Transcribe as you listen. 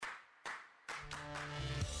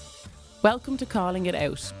Welcome to Calling It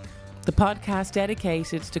Out, the podcast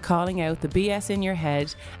dedicated to calling out the BS in your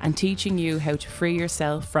head and teaching you how to free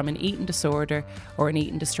yourself from an eating disorder or an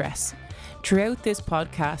eating distress. Throughout this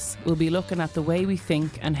podcast, we'll be looking at the way we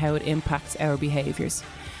think and how it impacts our behaviours.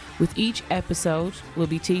 With each episode, we'll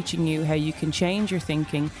be teaching you how you can change your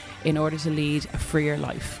thinking in order to lead a freer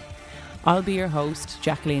life. I'll be your host,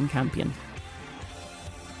 Jacqueline Campion.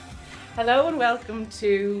 Hello and welcome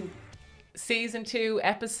to Season 2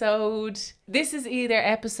 episode. This is either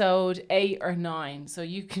episode 8 or 9, so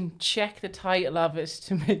you can check the title of it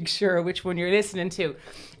to make sure which one you're listening to.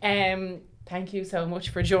 Thank you so much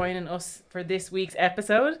for joining us for this week's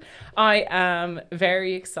episode. I am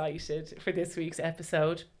very excited for this week's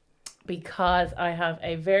episode because I have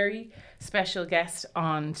a very special guest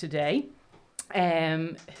on today,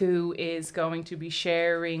 who is going to be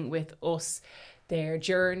sharing with us their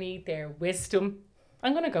journey, their wisdom.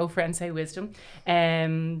 I'm going to go for it and say wisdom.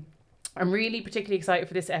 I'm really particularly excited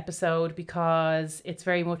for this episode because it's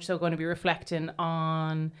very much so going to be reflecting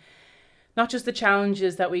on not just the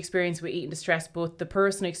challenges that we experience with eating distress, but the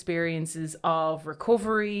personal experiences of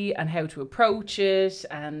recovery and how to approach it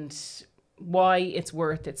and why it's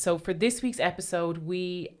worth it. So for this week's episode,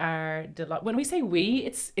 we are delighted. When we say we,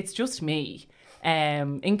 it's just me.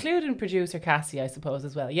 Including producer Cassie, I suppose,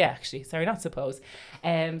 as well. Yeah, actually, sorry, not suppose.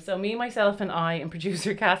 So me, myself, and I, and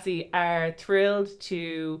producer Cassie are thrilled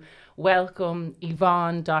to welcome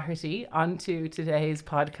Yvonne Doherty onto today's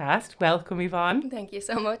podcast. Welcome, Yvonne. Thank you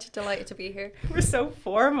so much. Delighted to be here. We're so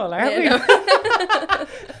formal, aren't we? I'm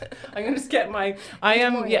gonna just get my.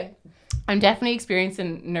 I'm definitely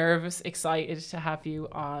experiencing nervous, excited to have you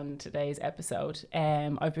on today's episode.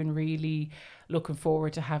 I've been really looking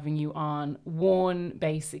forward to having you on. One,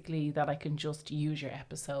 basically, that I can just use your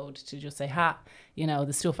episode to just say,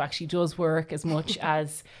 the stuff actually does work, as much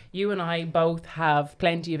as you and I both have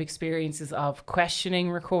plenty of experiences of questioning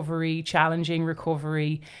recovery, challenging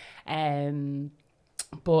recovery.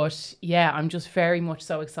 But yeah, I'm just very much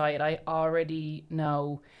so excited. I already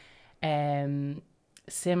know,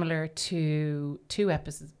 similar to two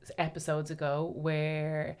episodes ago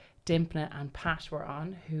where Dimpna and Pat were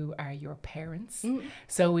on, who are your parents.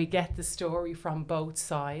 So we get the story from both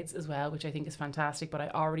sides as well, which I think is fantastic. But I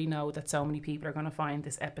already know that so many people are going to find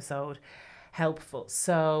this episode helpful.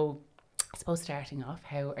 So I suppose starting off,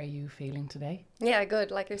 how are you feeling today? Yeah,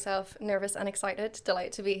 good. Like yourself, nervous and excited.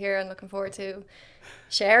 Delighted to be here and looking forward to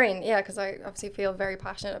sharing. Yeah, because I obviously feel very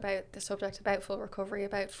passionate about the subject, about full recovery,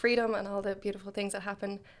 about freedom and all the beautiful things that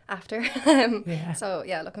happen after. So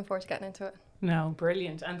yeah, looking forward to getting into it. No,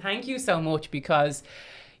 brilliant. And thank you so much, because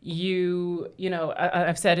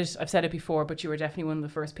I've said it before, but you were definitely one of the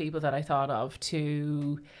first people that I thought of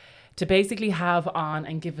to basically have on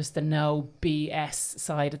and give us the no BS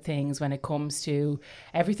side of things when it comes to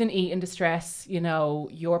everything eating distress,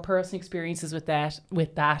 your personal experiences with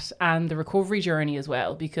that and the recovery journey as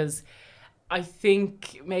well, because I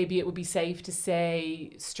think maybe it would be safe to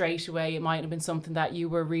say straight away it might have been something that you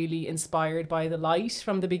were really inspired by the light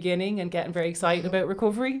from the beginning and getting very excited about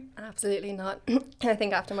recovery. Absolutely not. I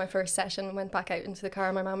think after my first session, went back out into the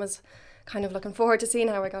car, my mum was kind of looking forward to seeing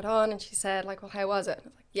how I got on, and she said, well, how was it? I was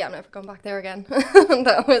like, yeah, I'm never going back there again.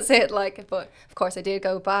 That was it. But of course I did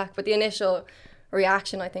go back. But the initial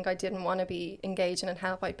reaction, I think I didn't want to be engaging in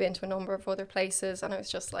help. I'd been to a number of other places and I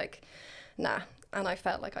was just like, nah. And I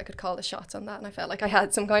felt like I could call the shots on that, and I felt like I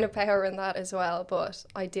had some kind of power in that as well. But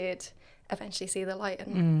I did eventually see the light,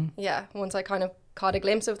 and once I kind of caught a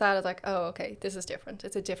glimpse of that, I was like, oh, okay, this is different.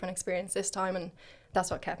 It's a different experience this time, and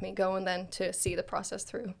that's what kept me going then, to see the process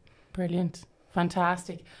through. Brilliant.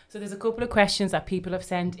 Fantastic. So there's a couple of questions that people have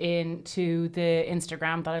sent in to the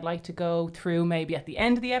Instagram that I'd like to go through maybe at the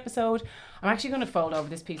end of the episode. I'm actually going to fold over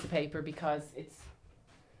this piece of paper because it's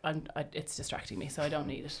distracting me, so I don't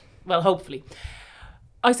need it. Well, hopefully.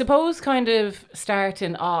 I suppose kind of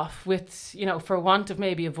starting off with, for want of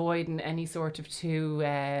maybe avoiding any sort of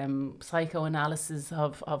psychoanalysis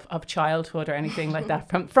of childhood or anything like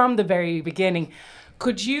that from the very beginning,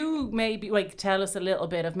 could you maybe tell us a little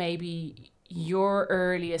bit of maybe your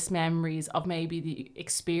earliest memories of maybe the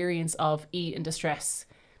experience of eating distress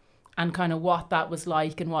and kind of what that was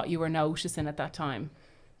like and what you were noticing at that time?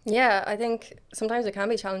 Yeah, I think sometimes it can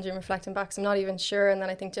be challenging reflecting back, so I'm not even sure. And then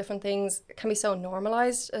I think different things can be so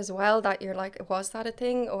normalised as well that you're like, was that a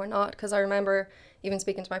thing or not? Because I remember even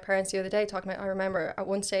speaking to my parents the other day, I remember at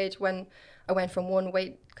one stage when I went from one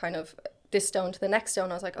weight, kind of this stone to the next stone,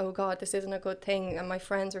 I was like, oh God, this isn't a good thing. And my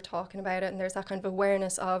friends were talking about it, and there's that kind of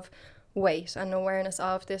awareness of weight and awareness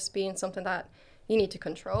of this being something that you need to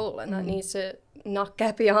control and that needs to not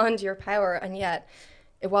get beyond your power. And yet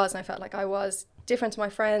it was, and I felt like I was different to my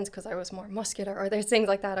friends because I was more muscular, or there's things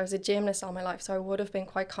like that. I was a gymnast all my life, so I would have been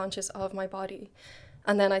quite conscious of my body.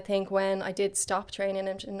 And then I think when I did stop training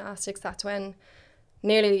in gymnastics, that's when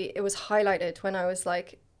nearly it was highlighted, when I was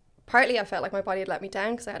like, partly I felt like my body had let me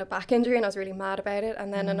down because I had a back injury and I was really mad about it.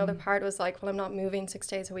 And then another part was like, well, I'm not moving 6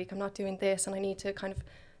 days a week, I'm not doing this, and I need to kind of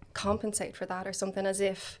compensate for that or something, as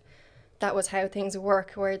if that was how things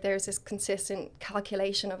work, where there's this consistent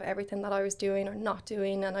calculation of everything that I was doing or not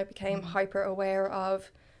doing. And I became hyper aware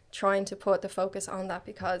of trying to put the focus on that,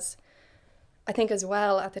 because I think as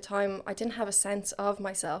well at the time I didn't have a sense of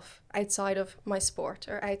myself outside of my sport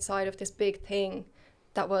or outside of this big thing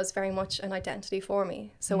that was very much an identity for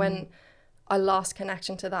me. So when I lost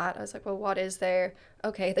connection to that, I was like, well, what is there?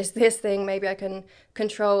 Okay, there's this thing, maybe I can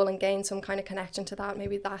control and gain some kind of connection to that.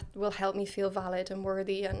 Maybe that will help me feel valid and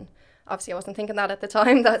worthy. And obviously I wasn't thinking that at the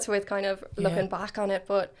time. That's with kind of looking back on it.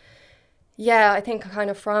 But yeah, I think kind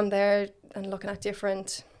of from there and looking at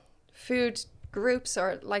different food groups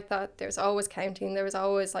or like that, there's always counting. There was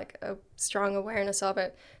always like a strong awareness of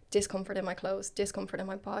it. Discomfort in my clothes, discomfort in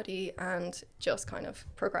my body, and just kind of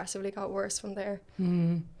progressively got worse from there.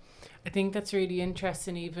 I think that's really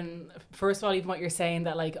interesting. Even first of all, even what you're saying,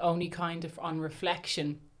 that like only kind of on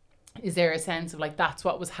reflection, is there a sense of like that's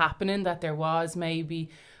what was happening, that there was maybe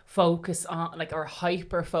focus on like, or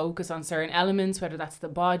hyper focus on certain elements, whether that's the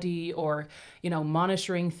body or, you know,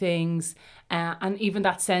 monitoring things, and even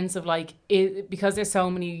that sense of like it, because there's so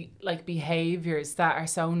many like behaviors that are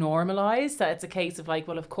so normalized, that it's a case of like,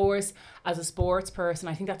 well, of course, as a sports person,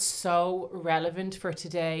 I think that's so relevant for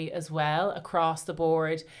today as well, across the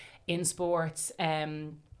board in sports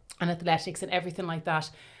and athletics and everything like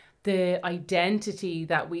that. The identity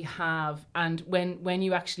that we have, and when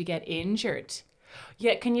you actually get injured.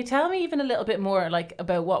 Yeah, can you tell me even a little bit more like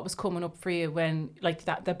about what was coming up for you when like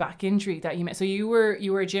that the back injury that you met? So you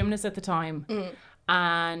were a gymnast at the time,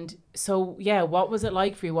 and so yeah, what was it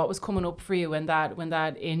like for you? What was coming up for you when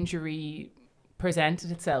that injury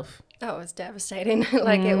presented itself? Oh, it was devastating.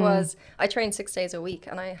 Like it was, I trained 6 days a week,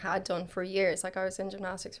 and I had done for years. Like I was in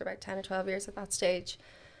gymnastics for about 10 or 12 years at that stage.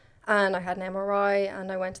 And I had an MRI,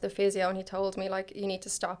 and I went to the physio, and he told me like, you need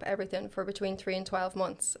to stop everything for between 3 and 12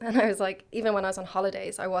 months. And I was like, even when I was on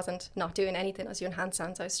holidays, I wasn't not doing anything. I was doing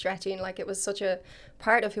handstands, I was stretching. Like it was such a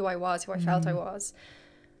part of who I was, who I felt I was.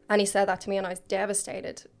 And he said that to me, and I was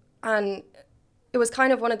devastated. And it was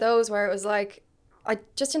kind of one of those where it was like, I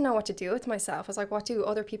just didn't know what to do with myself. I was like, what do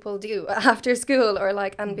other people do after school? Or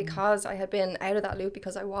like, and because I had been out of that loop,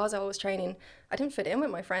 because I was always training, I didn't fit in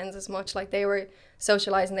with my friends as much. Like they were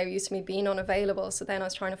socializing, they were used to me being unavailable. So then I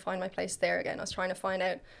was trying to find my place there again. I was trying to find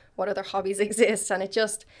out what other hobbies exist. And it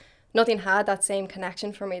just, nothing had that same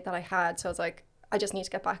connection for me that I had. So I was like, I just need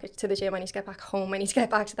to get back to the gym. I need to get back home. I need to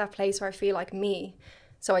get back to that place where I feel like me.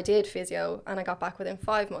 So I did physio, and I got back within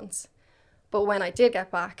 5 months. But when I did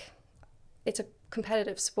get back, it's a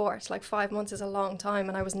competitive sport. Like 5 months is a long time,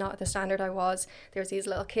 and I was not at the standard I was. There was these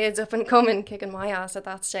little kids up and coming kicking my ass at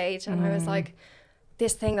that stage, and I was like,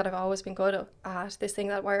 this thing that I've always been good at, this thing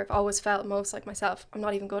that where I've always felt most like myself, I'm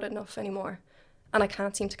not even good enough anymore, and I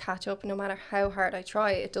can't seem to catch up. No matter how hard I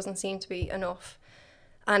try, it doesn't seem to be enough.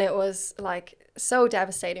 And it was like so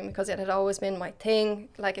devastating, because it had always been my thing.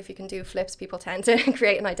 Like if you can do flips, people tend to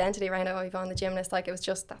create an identity around it. Yvonne the gymnast, like it was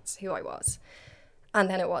just, that's who I was. And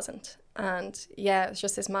then it wasn't. And yeah, it was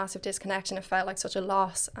just this massive disconnection. It felt like such a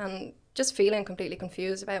loss, and just feeling completely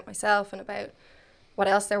confused about myself and about what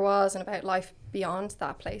else there was, and about life beyond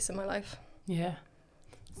that place in my life. Yeah.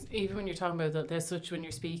 Even when you're talking about that, there's such, when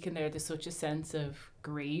you're speaking there, there's such a sense of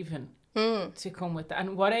grieving to come with that.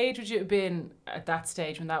 And what age would you have been at that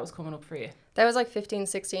stage when that was coming up for you? That was like 15,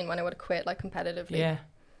 16 when I would have quit like competitively.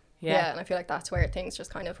 Yeah, and I feel like that's where things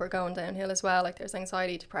just kind of were going downhill as well. Like there's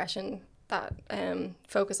anxiety, depression, that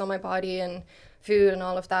focus on my body and food and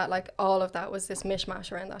all of that. Like all of that was this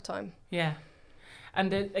mishmash around that time. Yeah.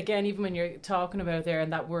 And then again, even when you're talking about there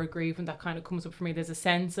and that word grieving, that kind of comes up for me, there's a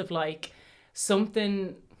sense of like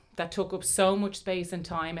something that took up so much space and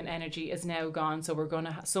time and energy is now gone. So we're going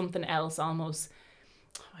to have something else almost,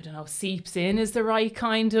 I don't know, seeps in is the right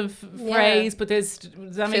kind of phrase, but does that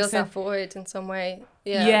make sense? Feels that void in some way.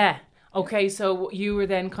 Yeah. Okay, so you were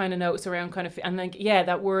then kind of noticed around kind of, and like, yeah,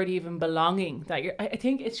 that word even belonging, that you're, I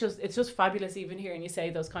think it's just fabulous even hearing you say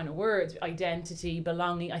those kind of words, identity,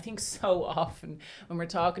 belonging. I think so often when we're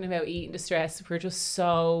talking about eating distress, we're just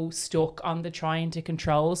so stuck on the trying to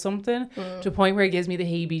control something to a point where it gives me the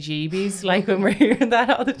heebie-jeebies, like when we're hearing that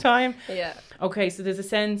all the time. Yeah. Okay, so there's a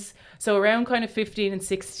sense, so around kind of 15 and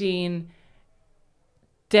 16,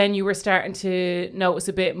 then you were starting to notice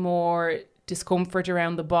a bit more discomfort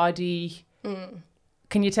around the body.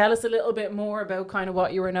 Can you tell us a little bit more about kind of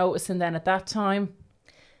what you were noticing then at that time?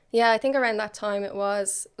 Yeah, I think around that time it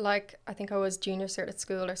was like, I think I was junior cert at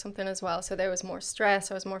school or something as well. So there was more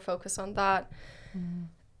stress. I was more focused on that.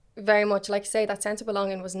 Very much, like say, that sense of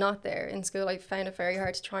belonging was not there in school. I found it very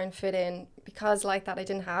hard to try and fit in because like that, I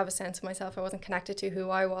didn't have a sense of myself. I wasn't connected to who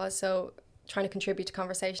I was. So trying to contribute to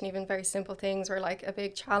conversation, even very simple things, were like a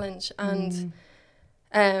big challenge. And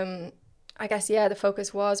I guess, yeah, the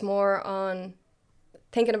focus was more on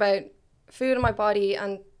thinking about food in my body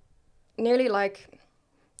and nearly like,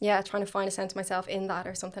 yeah, trying to find a sense of myself in that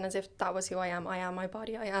or something, as if that was who I am. I am my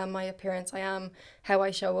body, I am my appearance, I am how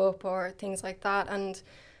I show up, or things like that. And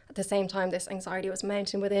at the same time, this anxiety was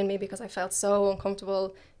mounting within me because I felt so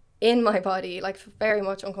uncomfortable in my body, like very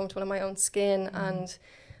much uncomfortable in my own skin. And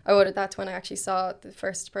I owed that's when I actually saw the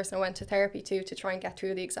first person I went to therapy to try and get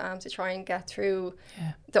through the exams, to try and get through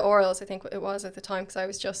the orals, I think it was at the time, because I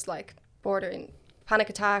was just like bordering panic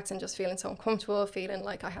attacks and just feeling so uncomfortable, feeling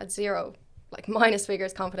like I had zero, like minus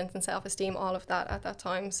figures confidence and self-esteem, all of that at that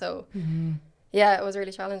time. So yeah, it was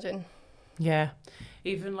really challenging. Yeah,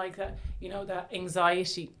 even like that, you know, that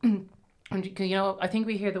anxiety. And you know, I think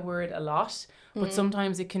we hear the word a lot, but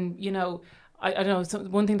sometimes it can, you know, I don't know,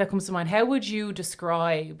 one thing that comes to mind, how would you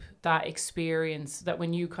describe that experience, that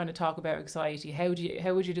when you kind of talk about anxiety, how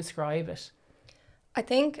would you describe it? I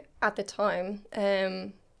think at the time,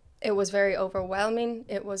 it was very overwhelming.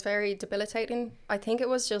 It was very debilitating. I think it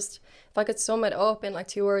was just, if I could sum it up in like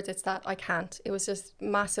 2 words, it's that I can't. It was just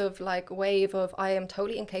massive like wave of I am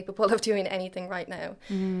totally incapable of doing anything right now.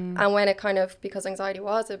 And when it kind of, because anxiety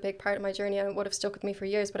was a big part of my journey and it would have stuck with me for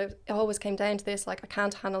years, but it always came down to this, like I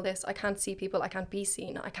can't handle this. I can't see people. I can't be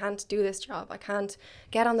seen. I can't do this job. I can't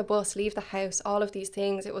get on the bus, leave the house, all of these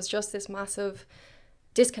things. It was just this massive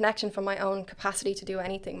disconnection from my own capacity to do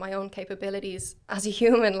anything, my own capabilities as a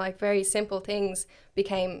human. Like very simple things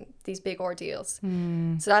became these big ordeals.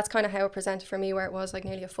 So that's kind of how it presented for me, where it was like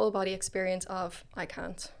nearly a full body experience of I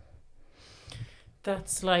can't.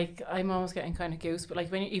 That's like, I'm almost getting kind of goose, but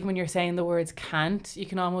like even when you're saying the words can't, you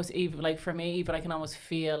can almost, even like for me, even I can almost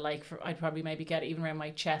feel like I'd probably maybe get it even around my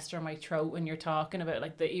chest or my throat when you're talking about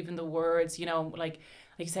like even the words, you know, like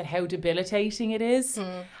you said, how debilitating it is.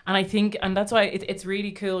 And I think, and that's why it's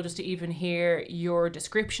really cool just to even hear your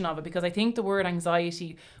description of it, because I think the word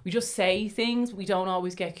anxiety, we just say things, we don't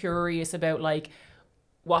always get curious about like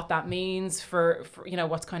what that means for you know,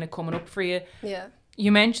 what's kind of coming up for you. Yeah.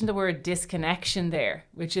 You mentioned the word disconnection there,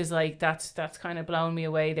 which is like, that's kind of blown me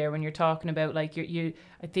away there when you're talking about like you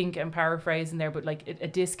I think I'm paraphrasing there, but like a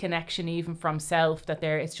disconnection even from self, that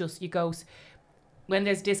there, it's just, you go, when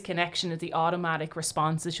there's disconnection, the automatic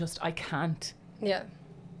response is just, I can't. Yeah.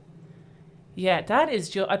 Yeah, that is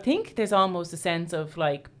just, I think there's almost a sense of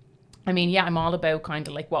like, I mean, yeah, I'm all about kind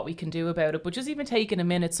of like what we can do about it, but just even taking a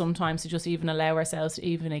minute sometimes to just even allow ourselves to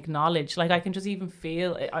even acknowledge, like I can just even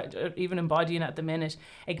feel, even embodying it at the minute,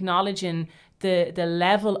 acknowledging the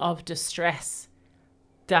level of distress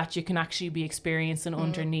that you can actually be experiencing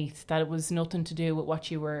underneath, that it was nothing to do with what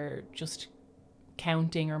you were just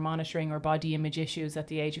counting or monitoring or body image issues at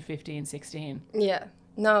the age of 15, 16. Yeah.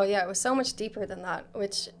 No, yeah, it was so much deeper than that,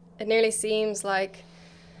 which it nearly seems like,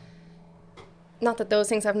 not that those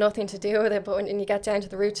things have nothing to do with it, but when you get down to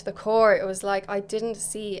the root, to the core, it was like I didn't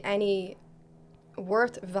see any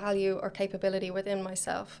worth, value or capability within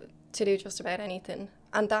myself to do just about anything.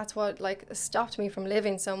 And that's what like stopped me from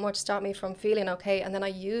living so much, stopped me from feeling okay. And then I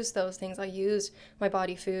used those things, I used my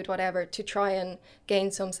body, food, whatever, to try and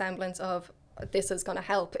gain some semblance of this is going to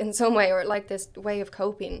help in some way, or like this way of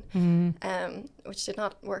coping, which did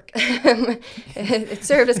not work. It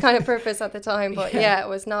served its kind of purpose at the time, but yeah, it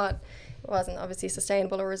wasn't obviously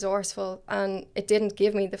sustainable or resourceful, and it didn't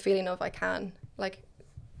give me the feeling of I can, like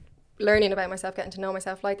learning about myself, getting to know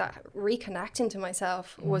myself like that, reconnecting to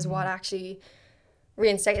myself was what actually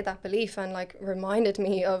reinstated that belief and like reminded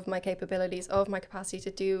me of my capabilities, of my capacity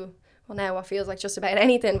to do, well, now what feels like just about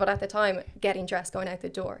anything, but at the time, getting dressed, going out the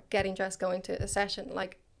door, getting dressed, going to a session,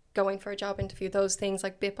 like going for a job interview, those things,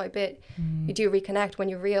 like bit by bit, you do reconnect when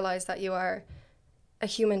you realize that you are a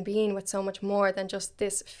human being with so much more than just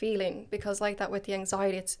this feeling. Because like that with the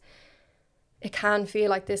anxiety, it can feel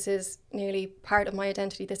like this is nearly part of my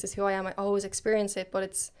identity, this is who I am, I always experience it, but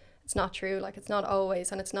it's not true. Like it's not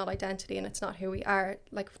always, and it's not identity, and it's not who we are.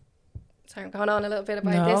 Like, sorry, I'm going on a little bit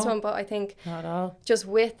about this one, but I think not at all. Just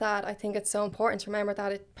with that, I think it's so important to remember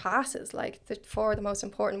that it passes. Like the most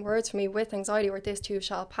important words for me with anxiety were this too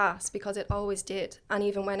shall pass, because it always did. And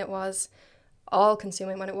even when it was all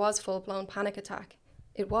consuming, when it was full blown panic attack,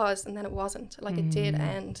 it was, and then it wasn't. Like it did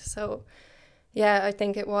end. So Yeah, I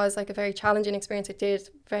think it was like a very challenging experience. It did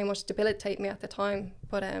very much debilitate me at the time,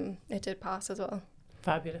 but it did pass as well.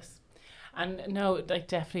 Fabulous. And no, like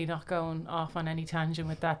definitely not going off on any tangent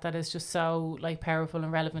with that. That is just so like powerful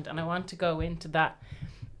and relevant. And I want to go into that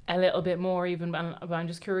a little bit more even, but I'm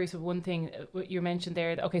just curious of one thing you mentioned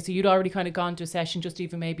there. Okay, so you'd already kind of gone to a session just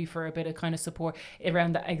even maybe for a bit of kind of support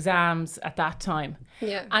around the exams at that time.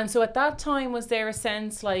 Yeah. And so at that time, was there a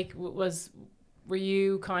sense like were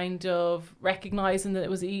you kind of recognizing that it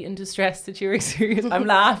was eating distress that you were experiencing? I'm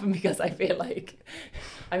laughing because I feel like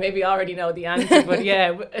I maybe already know the answer, but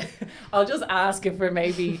yeah, I'll just ask it for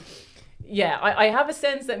maybe. Yeah, I have a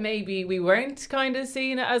sense that maybe we weren't kind of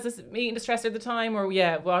seeing it as eating distress at the time, or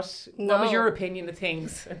what was your opinion of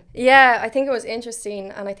things? Yeah, I think it was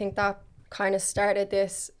interesting, and I think that kind of started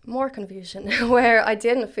this more confusion where I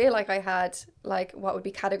didn't feel like I had like what would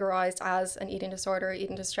be categorized as an eating disorder or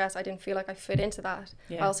eating distress. I didn't feel like I fit into that.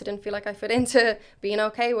 I also didn't feel like I fit into being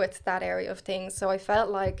okay with that area of things. So I felt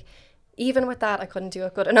like even with that, I couldn't do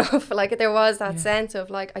it good enough. Like there was that sense of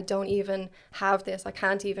like, I don't even have this. I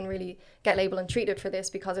can't even really get labeled and treated for this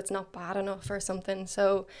because it's not bad enough or something.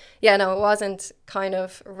 So yeah, no, it wasn't kind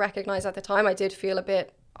of recognized at the time. I did feel a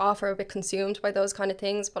bit off or a bit consumed by those kind of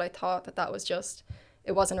things, but I thought that was just,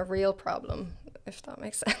 it wasn't a real problem, if that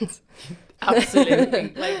makes sense.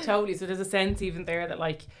 Absolutely. Like totally. So there's a sense even there that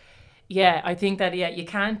like, yeah, I think that you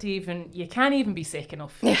can't even be sick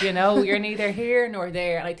enough. You know, you're neither here nor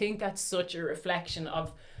there. And I think that's such a reflection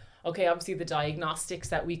of, okay, obviously the diagnostics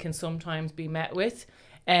that we can sometimes be met with.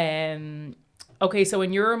 Okay, so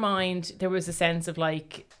in your mind, there was a sense of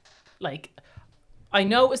like I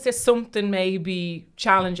noticed there's something maybe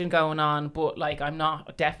challenging going on, but like I'm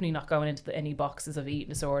definitely not going into any boxes of eating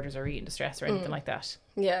disorders or eating distress or anything like that.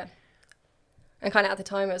 Yeah. And kind of at the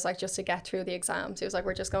time, it was like just to get through the exams. It was like,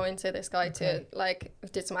 we're just going to this guy to like,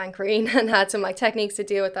 did some anchoring and had some like techniques to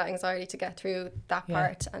deal with that anxiety to get through that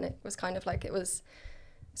part. And it was kind of like, it was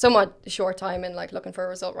somewhat short time and like looking for a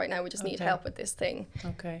result right now. We just need help with this thing.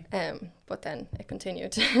 Okay. But then it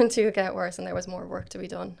continued to get worse and there was more work to be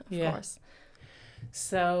done, of course.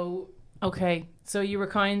 So, okay. So you were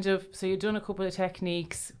so you'd done a couple of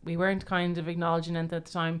techniques. We weren't kind of acknowledging it at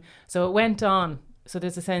the time. So it went on. So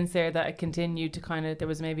there's a sense there that it continued to kind of, there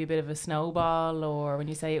was maybe a bit of a snowball, or when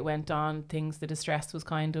you say it went on, the distress was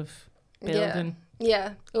kind of building.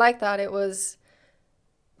 Yeah, like that. It was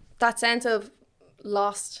that sense of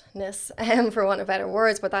lostness, for want of better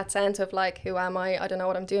words, but that sense of like, who am I? I don't know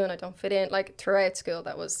what I'm doing. I don't fit in. Like throughout school,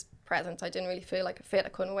 that was present. I didn't really feel like a fit. I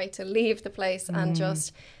couldn't wait to leave the place and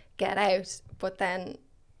just get out. But then,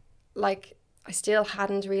 like, I still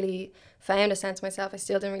hadn't really found a sense of myself. I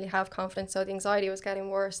still didn't really have confidence. So the anxiety was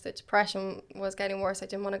getting worse. The depression was getting worse. I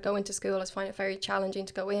didn't want to go into school. I was finding it very challenging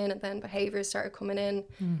to go in. And then behaviours started coming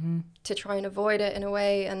in to try and avoid it in a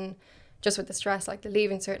way. And just with the stress, like the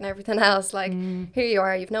leaving cert and everything else, like here you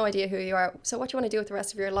are, you've no idea who you are. So what do you want to do with the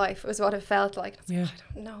rest of your life? It was what it felt like. I was like,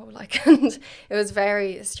 I don't know. Like, and it was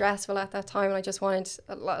very stressful at that time. And I just wanted,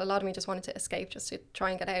 a lot of me just wanted to escape, just to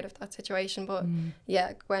try and get out of that situation. But yeah,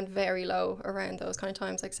 it went very low around those kind of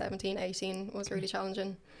times, like 17, 18 was really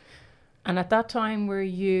challenging. And at that time, were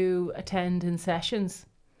you attending sessions?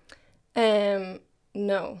 No.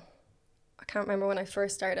 I can't remember when I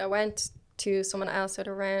first started. I went to someone else at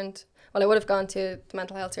around... Well, I would have gone to the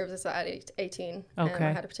mental health services at 18. Okay.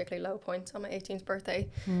 I had a particularly low point on my 18th birthday.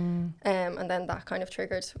 And then that kind of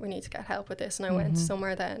triggered, we need to get help with this. And I went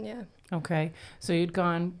somewhere then, yeah. Okay. So you'd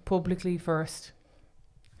gone publicly first?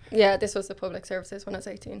 Yeah, this was the public services when I was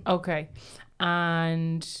 18. Okay.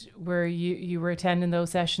 And were you were attending those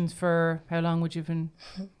sessions for how long would you have been?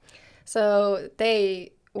 So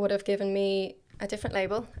they would have given me a different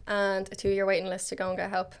label and a 2-year waiting list to go and get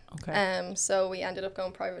help. Okay. So we ended up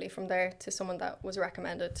going privately from there to someone that was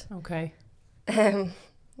recommended. Okay.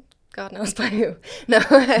 God knows by who. No,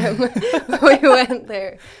 we went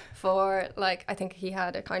there for like, I think he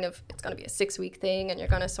had a kind of, it's going to be a 6-week thing and you're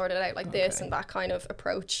going to sort it out like this and that kind of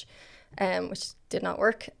approach, which did not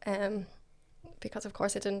work, because of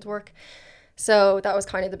course it didn't work. So that was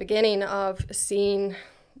kind of the beginning of seeing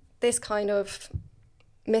this kind of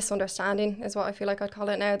misunderstanding is what I feel like I'd call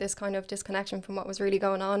it now, this kind of disconnection from what was really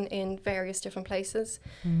going on in various different places.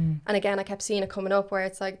 And again, I kept seeing it coming up where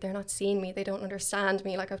it's like, they're not seeing me, they don't understand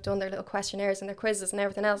me, like I've done their little questionnaires and their quizzes and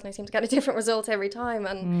everything else and I seem to get a different result every time.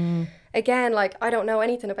 And again, like I don't know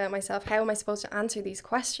anything about myself, how am I supposed to answer these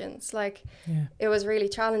questions? Like it was really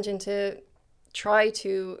challenging to try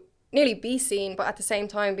to nearly be seen, but at the same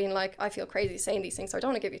time being like, I feel crazy saying these things, so I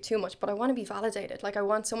don't want to give you too much, but I want to be validated. Like I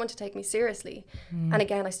want someone to take me seriously. And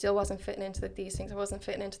again, I still wasn't fitting into these things. I wasn't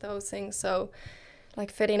fitting into those things. So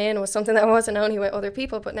like fitting in was something that wasn't only with other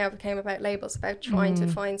people, but now became about labels, about trying to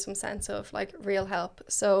find some sense of like real help.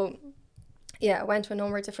 So yeah, I went to a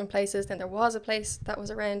number of different places. Then there was a place that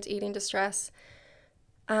was around eating distress.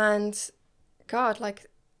 And God, like,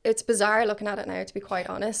 it's bizarre looking at it now, to be quite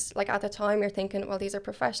honest. Like, at the time, you're thinking, well, these are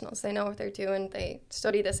professionals. They know what they're doing. They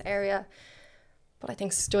study this area. But I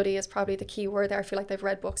think study is probably the key word there. I feel like they've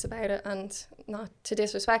read books about it. And not to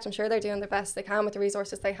disrespect, I'm sure they're doing the best they can with the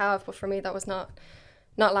resources they have. But for me, that was not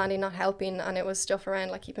landing, not helping. And it was stuff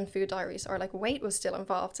around like keeping food diaries, or like weight was still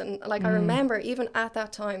involved. And like I remember even at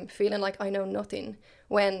that time feeling like I know nothing,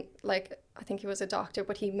 when like I think he was a doctor,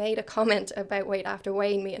 but he made a comment about weight after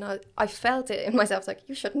weighing me, and I felt it in myself, like,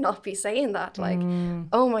 you should not be saying that, like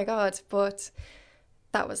oh my God. But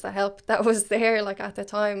that was the help that was there like at the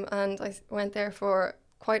time, and I went there for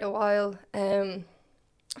quite a while.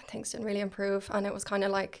 Things didn't really improve, and it was kind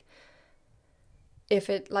of like,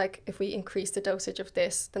 if we increase the dosage of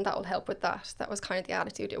this, then that will help with that. That was kind of the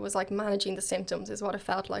attitude. It was like managing the symptoms is what it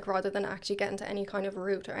felt like, rather than actually getting to any kind of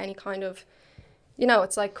root or any kind of, you know,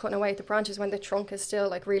 it's like cutting away at the branches when the trunk is still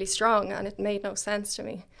like really strong, and it made no sense to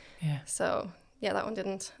me. Yeah. So yeah, that one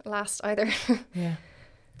didn't last either. Yeah.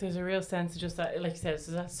 There's a real sense of just that, like you said, it's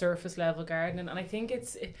that surface level gardening. And I think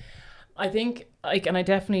and I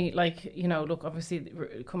definitely, like, you know, look, obviously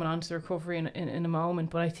coming on to the recovery in a moment,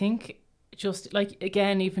 but I think just like,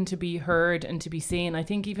 again, even to be heard and to be seen, I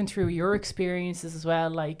think even through your experiences as well,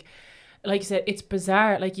 like you said, it's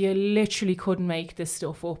bizarre. Like, you literally couldn't make this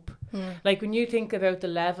stuff up. Like, when you think about the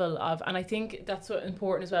level of, and I think that's what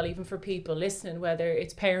important as well, even for people listening, whether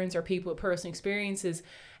it's parents or people with personal experiences,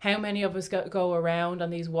 how many of us go around on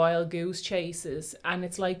these wild goose chases, and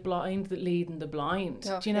it's like blind leading the blind.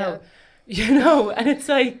 Do you know? Yeah. You know, and it's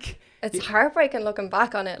like, it's heartbreaking looking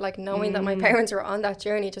back on it, like knowing that my parents were on that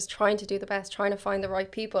journey, just trying to do the best, trying to find the right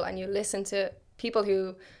people, and you listen to people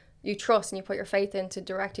who you trust and you put your faith in to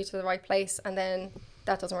direct you to the right place, and then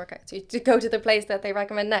that doesn't work out. So you go to the place that they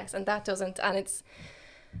recommend next, and that doesn't. And it's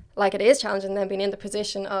like, it is challenging then being in the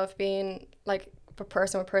position of being like a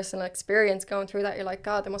person with personal experience going through that. You're like,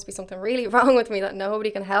 God, there must be something really wrong with me, that nobody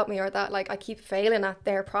can help me, or that like I keep failing at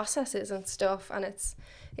their processes and stuff. And it's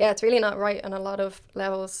really not right on a lot of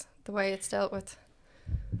levels, the way it's dealt with.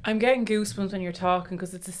 I'm getting goosebumps when you're talking,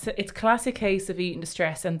 because it's a classic case of eating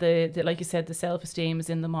distress, and the like you said, the self-esteem is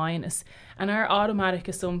in the minus, and our automatic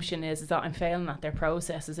assumption is that I'm failing at their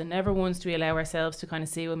processes, and never once do we allow ourselves to kind of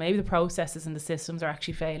see, well, maybe the processes and the systems are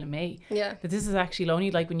actually failing me. Yeah. That this is actually only,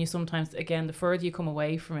 like, when you sometimes, again, the further you come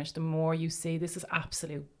away from it, the more you see this is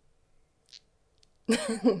absolute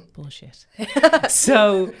bullshit.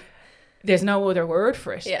 So there's no other word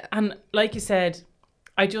for it. Yeah. And like you said,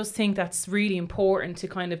 I just think that's really important to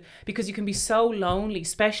kind of, because you can be so lonely,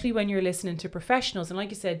 especially when you're listening to professionals. And like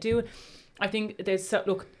you said, I think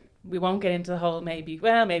look, we won't get into the whole maybe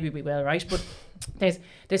we will, right? But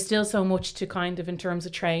there's still so much to kind of, in terms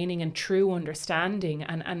of training and true understanding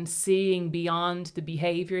and seeing beyond the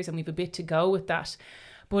behaviours, and we've a bit to go with that.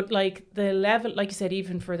 But like the level, like you said,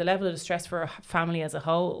 even for the level of distress for a family as a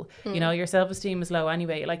whole, you know, your self-esteem is low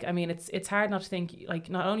anyway. Like, I mean, it's hard not to think, like,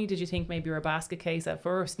 not only did you think maybe you're a basket case at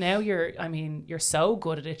first, now you're so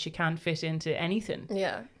good at it, you can't fit into anything.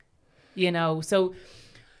 Yeah. You know, so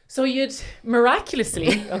you'd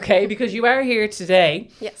miraculously, okay, because you are here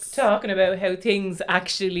today, yes, talking about how things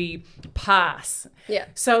actually pass. Yeah.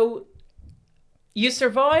 So you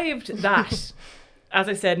survived that, as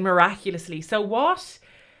I said, miraculously. So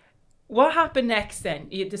what happened next then?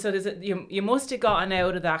 You must have gotten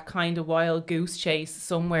out of that kind of wild goose chase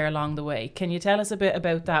somewhere along the way. Can you tell us a bit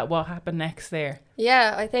about that? What happened next there?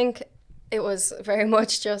 Yeah, I think it was very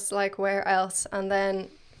much just like, where else? And then,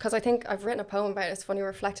 because I think I've written a poem about it. It's funny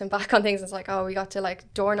reflecting back on things. It's like, oh, we got to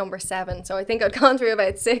like door number 7. So I think I'd gone through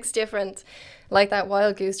about 6 different like that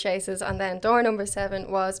wild goose chases. And then door number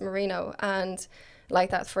 7 was Merino. And like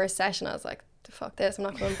that first session, I was like, fuck this, I'm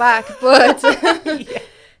not coming back. But yeah.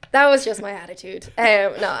 That was just my attitude.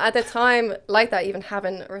 No, at the time, like that, even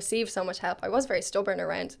having received so much help, I was very stubborn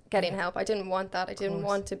around getting help. I didn't want that. I didn't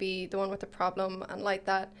want to be the one with the problem. And like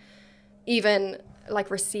that, even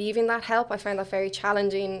like receiving that help, I found that very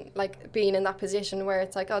challenging, like being in that position where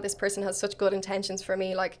it's like, oh, this person has such good intentions for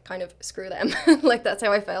me, like kind of screw them. Like, that's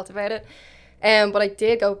how I felt about it. But I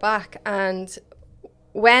did go back, and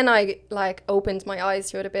when I like opened my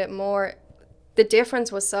eyes to it a bit more, the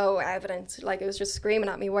difference was so evident. Like, it was just screaming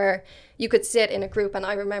at me, where you could sit in a group, and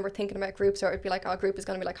I remember thinking about groups where it'd be like, oh, group is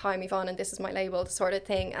going to be like, hi, I'm Yvonne, and this is my label, sort of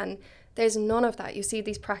thing. And there's none of that. You see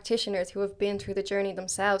these practitioners who have been through the journey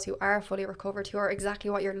themselves, who are fully recovered, who are exactly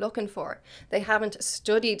what you're looking for. They haven't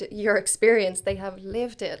studied your experience, they have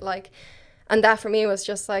lived it. Like, And that for me was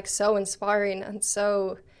just like so inspiring and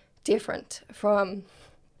so different from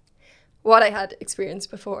what I had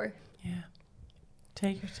experienced before. Yeah.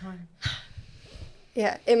 Take your time.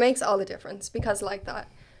 Yeah, it makes all the difference, because like that,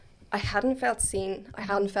 I hadn't felt seen, I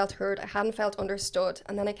hadn't felt heard, I hadn't felt understood.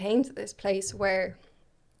 And then I came to this place where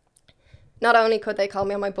not only could they call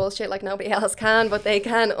me on my bullshit like nobody else can, but they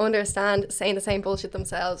can understand saying the same bullshit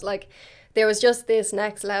themselves. Like, there was just this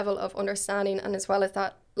next level of understanding. And as well as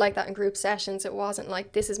that, like that in group sessions, it wasn't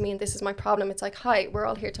like, this is me and this is my problem. It's like, hi, we're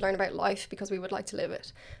all here to learn about life because we would like to live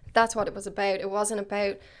it. That's what it was about. It wasn't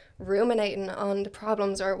about ruminating on the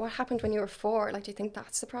problems or what happened when you were 4. Like, do you think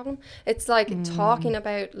that's the problem? It's like talking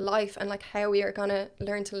about life and like how we are going to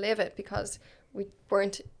learn to live it, because we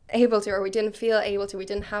weren't able to, or we didn't feel able to, we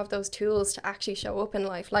didn't have those tools to actually show up in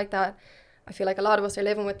life like that. I feel like a lot of us are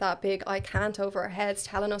living with that big I can't over our heads,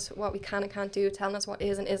 telling us what we can and can't do, telling us what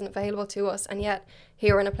is and isn't available to us, and yet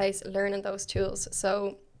here we're in a place learning those tools.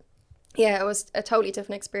 So yeah, it was a totally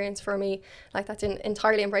different experience for me. Like, that didn't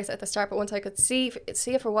entirely embrace it at the start, but once I could see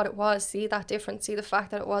it for what it was, see that difference, see the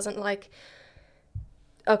fact that it wasn't like,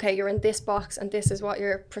 okay, you're in this box and this is what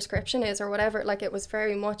your prescription is or whatever. Like, it was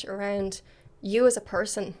very much around you as a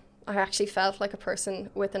person. I actually felt like a person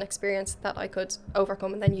with an experience that I could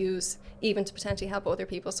overcome and then use even to potentially help other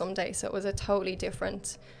people someday. So it was a totally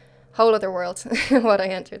different, whole other world what I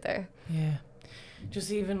entered there. Yeah.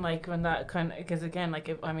 Just even like when that kind of, because again, like,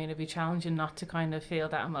 it'd be challenging not to kind of feel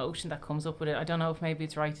that emotion that comes up with it. I don't know if maybe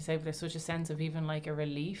it's right to say, but there's such a sense of even like a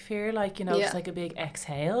relief here, like, you know, just like a big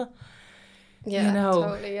exhale. Yeah, you know,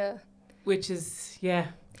 totally, yeah. Which is, yeah.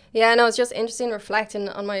 Yeah, no, it's just interesting reflecting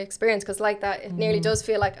on my experience, because like that, it nearly does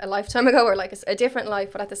feel like a lifetime ago, or like a different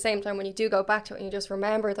life, but at the same time, when you do go back to it and you just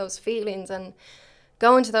remember those feelings and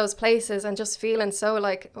going to those places and just feeling so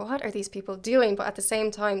like, what are these people doing? But at the same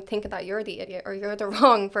time, thinking that you're the idiot or you're the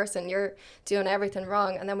wrong person, you're doing everything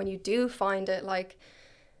wrong. And then when you do find it, like,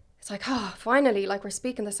 it's like, oh, finally, like, we're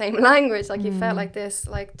speaking the same language. Like, you felt like this,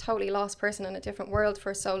 like, totally lost person in a different world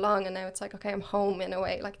for so long. And now it's like, okay, I'm home in a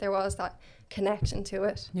way. Like, there was that connection to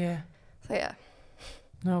it. Yeah. So, yeah.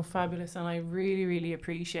 No, fabulous. And I really, really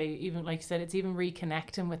appreciate, even like you said, it's even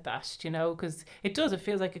reconnecting with that, you know, because it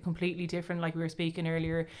feels like a completely different, like we were speaking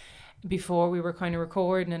earlier before we were kind of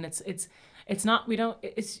recording, and it's not,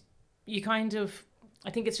 you kind of,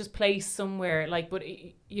 I think it's just placed somewhere, like, but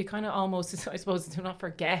you kind of almost, I suppose, do not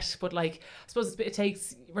forget, but like, I suppose it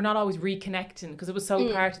takes, we're not always reconnecting because it was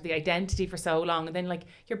so part of the identity for so long. And then like,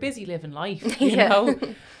 you're busy living life, you know.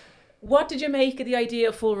 What did you make of the idea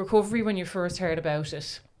of full recovery when you first heard about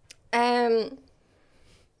it? That's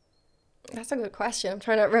a good question. I'm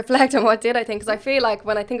trying to reflect on what did I think, because I feel like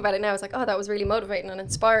when I think about it now, it's like, oh, that was really motivating and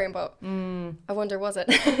inspiring, but I wonder, was it?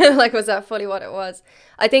 Like, was that fully what it was?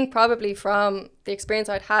 I think probably from the experience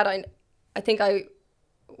I'd had, I think I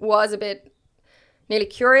was a bit nearly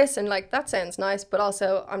curious and like, that sounds nice, but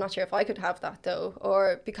also I'm not sure if I could have that though,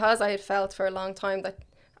 or because I had felt for a long time that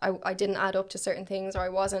I didn't add up to certain things, or I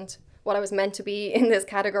wasn't what I was meant to be in this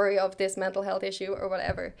category of this mental health issue or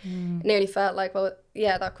whatever. It nearly felt like, well,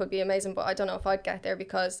 yeah, that could be amazing, but I don't know if I'd get there,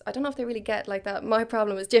 because I don't know if they really get like that my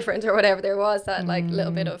problem is different or whatever. There was that like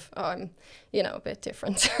little bit of, oh, I'm, you know, a bit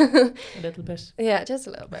different. A little bit. Yeah, just a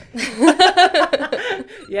little bit.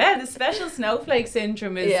 Yeah, the special snowflake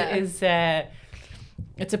syndrome is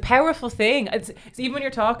it's a powerful thing. It's even when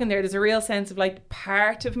you're talking there's a real sense of like,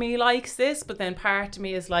 part of me likes this, but then part of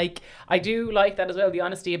me is like, I do like that as well, the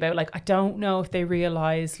honesty about like, I don't know if they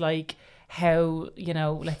realise like how, you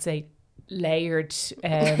know, let's say layered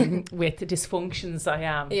with the dysfunctions I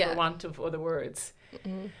am, for want of other words.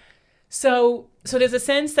 So there's a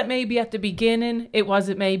sense that maybe at the beginning it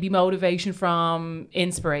maybe motivation from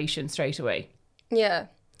inspiration straight away. Yeah.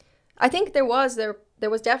 I think there was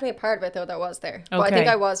definitely a part of it though that was there. But I think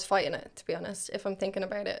I was fighting it, to be honest, if I'm thinking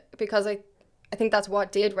about it, because I think that's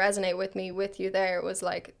what did resonate with me with you there. It was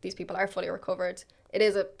like, these people are fully recovered. It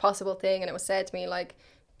is a possible thing, and it was said to me like,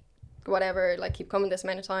 whatever, like, keep coming this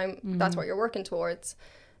amount of time, that's what you're working towards.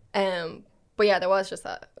 But yeah, there was just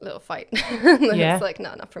that little fight. It's like,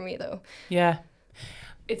 no, not for me though. Yeah.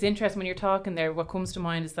 It's interesting when you're talking there, what comes to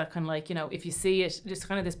mind is that kind of like, you know, if you see it, just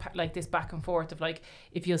kind of this like this back and forth of like,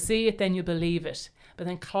 if you'll see it, then you believe it. But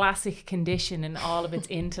then classic condition in all of its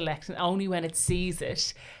intellect, and only when it sees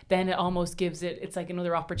it, then it almost gives it's like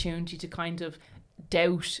another opportunity to kind of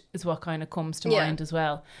doubt is what kind of comes to mind as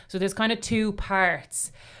well. So there's kind of two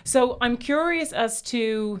parts. So I'm curious as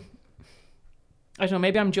to, I don't know,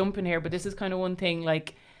 maybe I'm jumping here, but this is kind of one thing,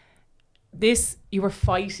 like, this, you were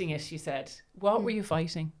fighting it, you said. What were you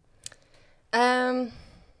fighting? I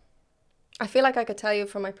I feel like I could tell you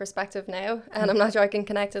from my perspective now, and I'm not sure I can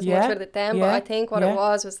connect as much with it then, but I think what it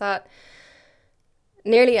was that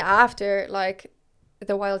nearly after like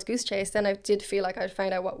the wild goose chase, then I did feel like I'd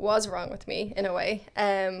found out what was wrong with me in a way,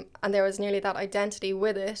 and there was nearly that identity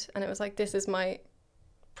with it, and it was like, this is my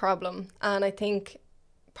problem. And I think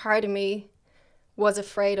part of me was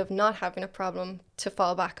afraid of not having a problem to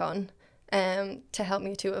fall back on, to help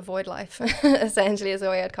me to avoid life, essentially, is the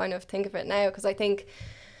way I'd kind of think of it now. Because I think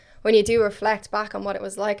when you do reflect back on what it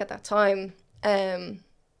was like at that time, there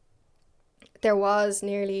was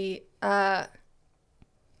nearly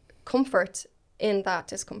comfort in that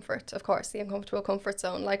discomfort, of course, the uncomfortable comfort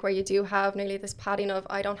zone, like where you do have nearly this padding of,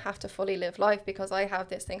 I don't have to fully live life because I have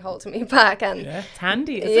this thing holding me back. And it's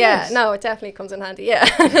handy, isn't it? No, it definitely comes in handy,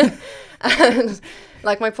 yeah. And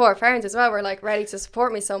like my poor parents as well were like ready to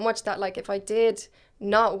support me so much that like if I did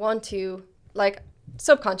not want to, like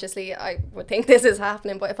subconsciously I would think this is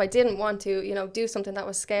happening, but if I didn't want to, you know, do something that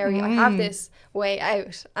was scary, I have this way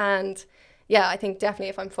out. And yeah, I think definitely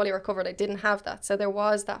if I'm fully recovered, I didn't have that. So there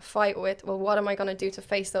was that fight with, well, what am I going to do to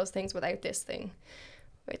face those things without this thing?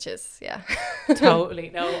 Which is, yeah. Totally.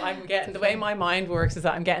 No, I'm getting, the way my mind works is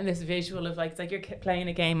that I'm getting this visual of like, it's like you're playing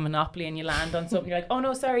a game of Monopoly and you land on something, you're like, oh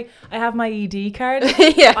no, sorry, I have my ED card.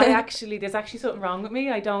 Yeah. There's actually something wrong with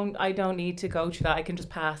me. I don't need to go through that. I can just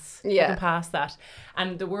pass. Yeah. I can pass that.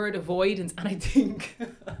 And the word avoidance, and I think,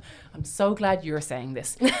 I'm so glad you're saying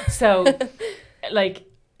this. So, like,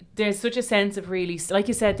 there's such a sense of really, like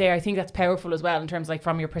you said there, I think that's powerful as well in terms like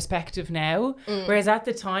from your perspective now. Whereas at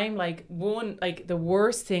the time, like the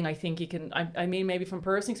worst thing I think you can, I mean, maybe from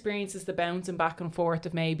personal experience is the bouncing back and forth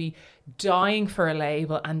of maybe dying for a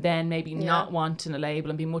label and then maybe not wanting a label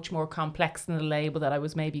and be much more complex than the label that I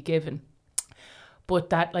was maybe given. But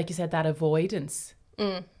that, like you said, that avoidance.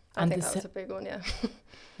 I think that was a big one, yeah.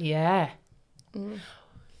 Yeah.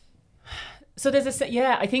 So there's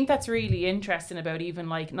I think that's really interesting about even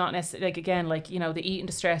like not necessarily like again like, you know, the eating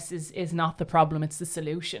distress is not the problem, it's the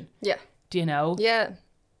solution. Yeah. Do you know? Yeah,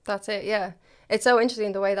 that's it. Yeah, it's so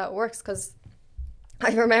interesting the way that works, because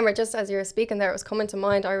I remember just as you were speaking there, it was coming to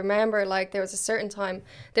mind. I remember like there was a certain time,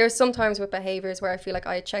 there are some times with behaviours where I feel like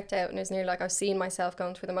I had checked out and it was nearly like I was seeing myself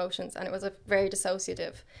going through the motions, and it was a very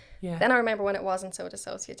dissociative. Yeah. Then I remember when it wasn't so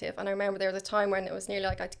dissociative, and I remember there was a time when it was nearly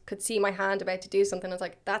like I could see my hand about to do something. I was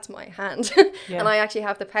like, that's my hand. Yeah. And I actually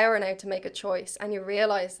have the power now to make a choice, and you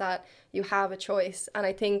realise that you have a choice. And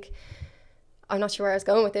I think, I'm not sure where I was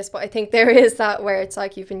going with this, but I think there is that where it's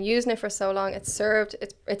like you've been using it for so long, it's served,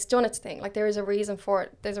 it's done its thing. Like there is a reason for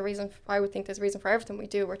it. There's a reason, I would think there's a reason for everything we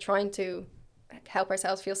do. We're trying to help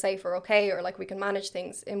ourselves feel safe or okay, or like we can manage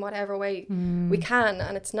things in whatever way we can,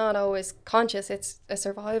 and it's not always conscious, it's a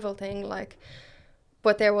survival thing. Like,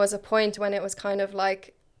 but there was a point when it was kind of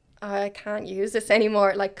like, I can't use this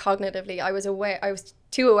anymore. Like cognitively, I was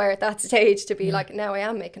too aware at that stage to be like, now I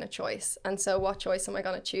am making a choice, and so what choice am I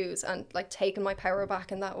going to choose, and like taking my power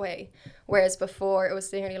back in that way. Whereas before it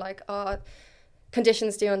was nearly like, oh,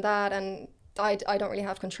 conditions doing that, and I don't really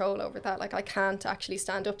have control over that. Like I can't actually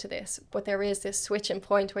stand up to this. But there is this switching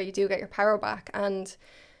point where you do get your power back, and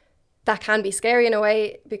that can be scary in a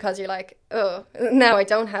way, because you're like, oh, now I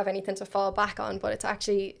don't have anything to fall back on. But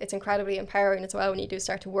it's incredibly empowering as well when you do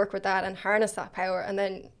start to work with that and harness that power, and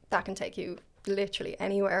then that can take you literally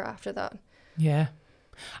anywhere after that. Yeah,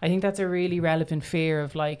 I think that's a really relevant fear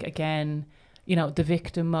of like, again, you know, the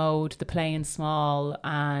victim mode, the playing small,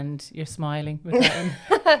 and you're smiling with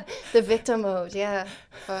that. The victim mode, yeah.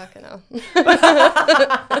 Fucking hell.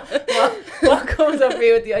 What comes up for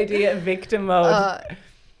you with the idea of victim mode?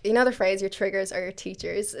 You know the phrase, your triggers are your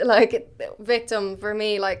teachers. Like victim for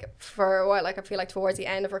me, like for a while, like I feel like towards the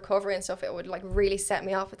end of recovery and stuff, it would like really set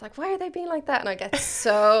me off. It's like, why are they being like that? And I get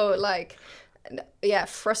so like, yeah,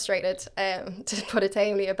 frustrated, to put it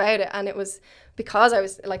tamely, about it. And it was because I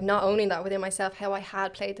was like not owning that within myself, how I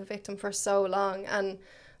had played the victim for so long. And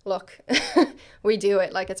look, we do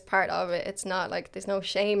it, like it's part of it. It's not like there's no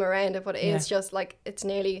shame around it, but it is just like, it's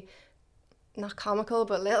nearly not comical,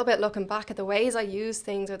 but a little bit looking back at the ways I use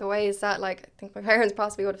things, or the ways that, like, I think my parents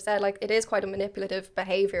possibly would have said, like, it is quite a manipulative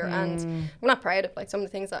behaviour, and I'm not proud of like some of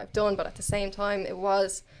the things that I've done, but at the same time it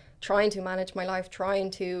was trying to manage my life,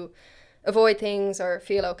 trying to avoid things or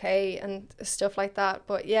feel okay and stuff like that.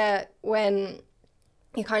 But yeah, when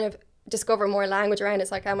you kind of discover more language around it,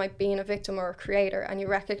 it's like, am I being a victim or a creator? And you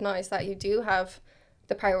recognise that you do have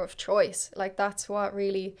the power of choice. Like that's what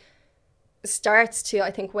really starts to,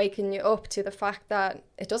 I think, waken you up to the fact that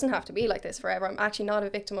it doesn't have to be like this forever. I'm actually not a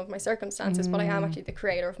victim of my circumstances, but I am actually the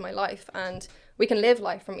creator of my life, and we can live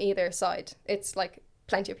life from either side. It's like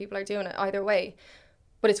plenty of people are doing it either way.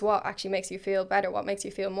 but it's what actually makes you feel better, what makes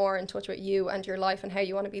you feel more in touch with you and your life and how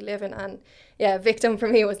you want to be living. And yeah, victim for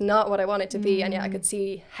me was not what I wanted to be. And yeah, I could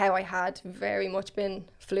see how I had very much been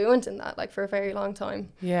fluent in that, like, for a very long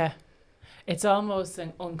time. Yeah. It's almost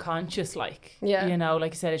an unconscious, like, you know,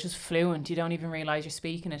 like you said, it's just fluent. You don't even realise you're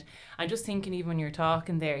speaking it. I'm just thinking, even when you're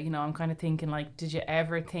talking there, you know, I'm kind of thinking, like, did you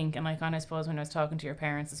ever think, and like, and I suppose when I was talking to your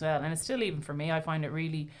parents as well, and it's still, even for me, I find it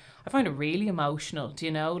really emotional, do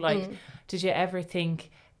you know? Like, did you ever think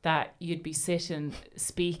that you'd be sitting,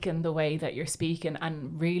 speaking the way that you're speaking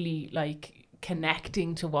and really, like,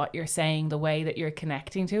 connecting to what you're saying the way that you're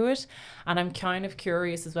connecting to it? And I'm kind of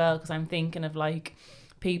curious as well, because I'm thinking of, like,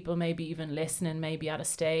 people maybe even listening, maybe at a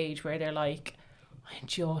stage where they're like, I'm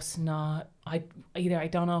just not, I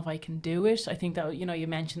don't know if I can do it. I think that, you know, you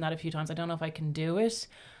mentioned that a few times. I don't know if I can do it.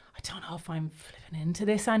 I don't know if I'm flipping into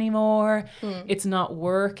this anymore. It's not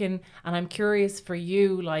working. And I'm curious for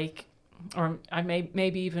you, like, or I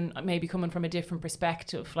maybe coming from a different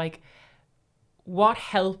perspective, like, what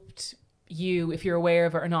helped you, if you're aware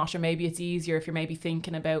of it or not, or maybe it's easier if you're maybe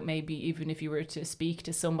thinking about, maybe even if you were to speak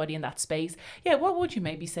to somebody in that space, what would you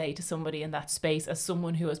maybe say to somebody in that space as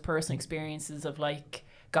someone who has personal experiences of, like,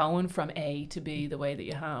 going from A to B the way that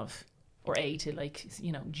you have, or A to, like,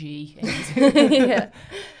 you know, G? Yeah.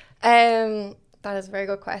 That is a very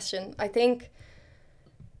good question. I think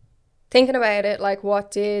thinking about it, like,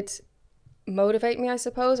 what did motivate me, I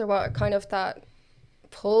suppose, or what kind of that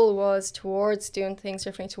pull was towards doing things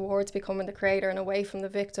differently, towards becoming the creator and away from the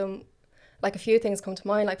victim. Like, a few things come to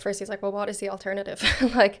mind. Like, firstly, it's like, well, what is the alternative?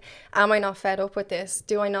 Like, am I not fed up with this?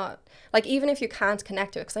 Do I not, like, even if you can't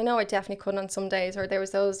connect to it, because I know I definitely couldn't on some days, or there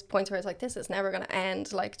was those points where it's like, this is never going to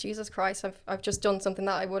end. Like, Jesus Christ, I've just done something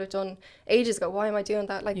that I would have done ages ago. Why am I doing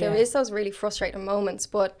that? Like, there is those really frustrating moments.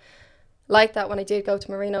 But like that, when I did go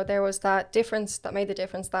to Marino, there was that difference that made the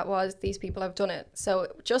difference. That was, these people have done it. So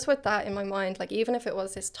just with that in my mind, like, even if it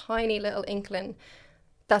was this tiny little inkling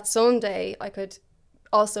that someday I could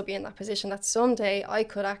also be in that position, that someday I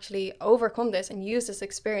could actually overcome this and use this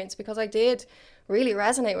experience, because I did really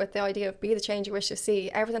resonate with the idea of be the change you wish to see.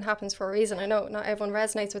 Everything happens for a reason. I know not everyone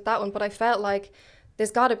resonates with that one, but I felt like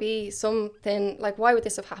there's got to be something, like, why would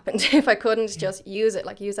this have happened if I couldn't just use it,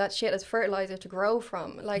 like, use that shit as fertilizer to grow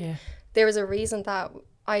from? Like, there was a reason that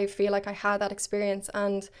I feel like I had that experience.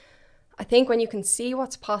 And I think when you can see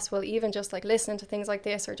what's possible, even just like listening to things like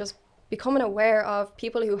this, or just becoming aware of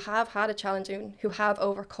people who have had a challenge and who have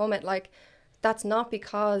overcome it, like, that's not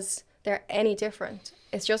because they're any different.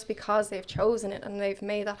 It's just because they've chosen it and they've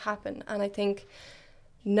made that happen. And I think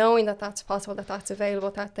knowing that that's possible, that that's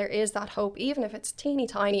available, that there is that hope, even if it's teeny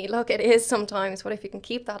tiny, look, it is sometimes, but if you can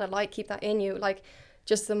keep that alight, keep that in you, like,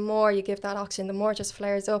 just the more you give that oxygen, the more it just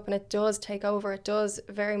flares up, and it does take over. It does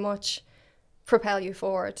very much propel you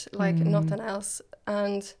forward, like nothing else.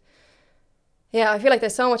 And yeah, I feel like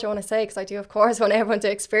there's so much I want to say, because I do, of course, want everyone to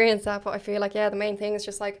experience that. But I feel like, the main thing is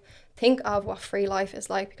just, like, think of what free life is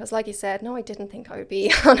like. Because like you said, no, I didn't think I would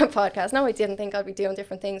be on a podcast. No, I didn't think I'd be doing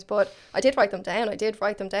different things. But I did write them down. I did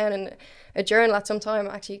write them down in a journal at some time,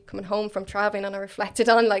 actually coming home from traveling. And I reflected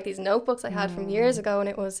on, like, these notebooks I had from years ago. And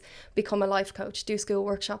it was become a life coach, do school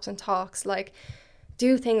workshops and talks, like,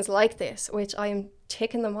 do things like this, which I am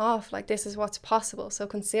ticking them off, like, this is what's possible. So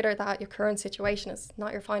consider that your current situation is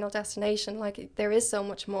not your final destination. Like, there is so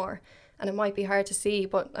much more, and it might be hard to see,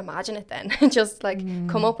 but imagine it then. Just like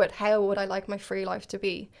come up with, how would I like my free life to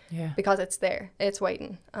be? Because it's there, it's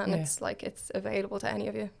waiting, and it's like, it's available to any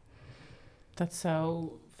of you. That's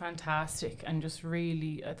so fantastic, and just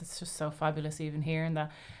really, it's just so fabulous even hearing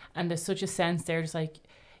that. And there's such a sense there, just like,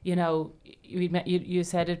 you know, you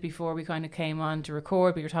said it before we kind of came on to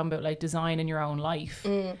record, but you're talking about, like, designing your own life,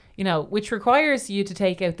 you know, which requires you to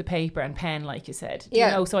take out the paper and pen, like you said. You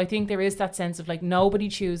know, so I think there is that sense of, like, nobody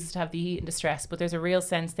chooses to have the heat and the stress, but there's a real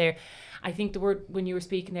sense there. I think the word, when you were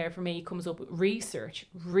speaking there, for me, comes up with research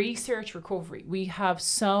recovery. We have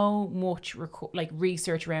so much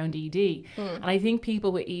research around ED. And I think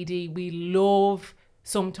people with ED, we love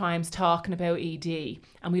sometimes talking about ED,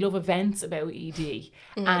 and we love events about ED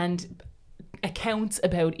and accounts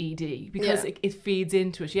about ED, because it feeds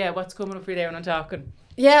into it. What's coming up for you there when I'm talking?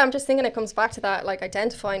 I'm just thinking it comes back to that, like,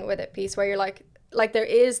 identifying with it piece, where you're like there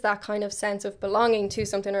is that kind of sense of belonging to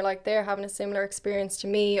something, or like they're having a similar experience to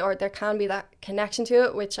me, or there can be that connection to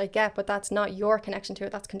it, which I get, but that's not your connection to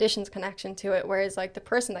it, that's conditions connection to it. Whereas, like, the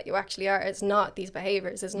person that you actually are is not these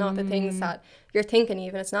behaviors, is not the things that you're thinking,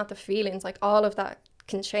 even it's not the feelings, like, all of that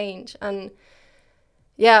can change. And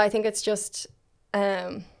I think it's just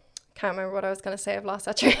can't remember what I was going to say, I've lost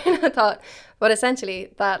that train of thought, but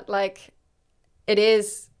essentially that, like, it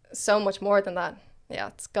is so much more than that. yeah,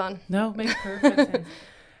 it's gone. No, makes perfect sense.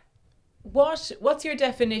 What's your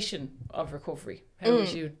definition of recovery? How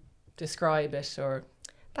would you describe it? Or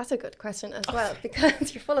That's a good question as well,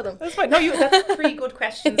 because you're full of them. that's fine. No, that's 3 good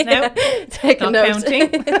questions now. Take a Not note.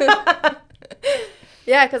 counting.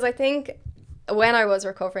 Yeah, because I think when I was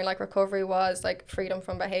recovering, like recovery was like freedom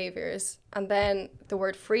from behaviors, and then the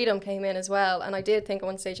word freedom came in as well. And I did think at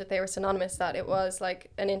one stage that they were synonymous, that it was like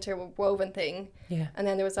an interwoven thing. Yeah. And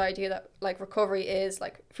then there was the idea that like recovery is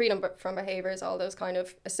like freedom from behaviors, all those kind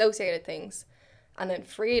of associated things. And then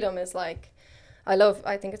freedom is like,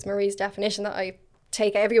 I think it's Marie's definition that I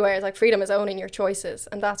take everywhere, is like freedom is owning your choices.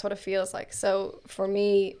 And that's what it feels like. So for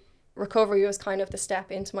me, recovery was kind of the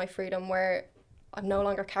step into my freedom, where I'm no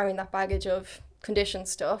longer carrying that baggage of conditioned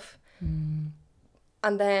stuff. And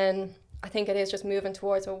then I think it is just moving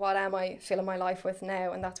towards, well, what am I filling my life with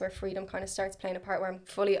now? And that's where freedom kind of starts playing a part, where I'm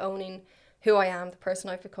fully owning who I am, the person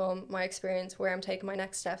I've become, my experience, where I'm taking my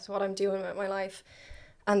next steps, what I'm doing with my life.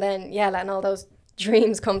 And then, yeah, letting all those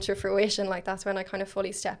dreams come to fruition. Like, that's when I kind of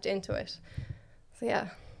fully stepped into it. So, yeah.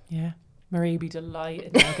 Yeah. Marie be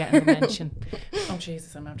delighted now getting the mention. Oh,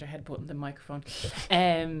 Jesus, I'm after headbutting the microphone.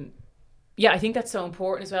 Yeah, I think that's so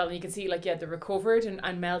important as well. And you can see, like, yeah, the recovered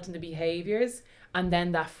and melting the behaviours, and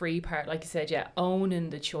then that free part, like you said, yeah, owning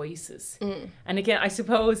the choices. And again, I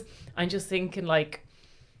suppose I'm just thinking, like,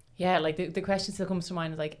 yeah, like the question still comes to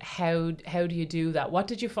mind is like, how do you do that? What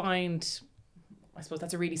did you find? I suppose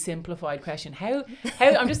that's a really simplified question. How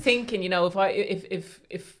I'm just thinking, you know,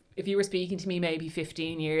 if you were speaking to me maybe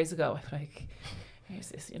 15 years ago, I'd be like, here's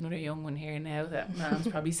this another young one here now that man's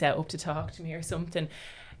probably set up to talk to me or something.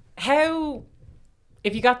 How,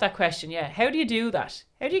 if you got that question, yeah, how do you do that?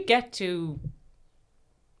 How do you get to,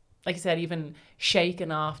 like I said, even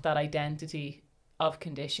shaking off that identity of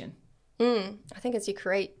condition? I think as you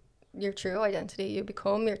create your true identity, you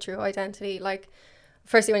become your true identity. Like,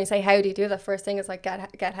 firstly, when you say how do you do that, first thing is like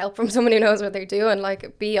get help from someone who knows what they're doing.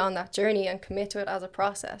 Like, be on that journey and commit to it as a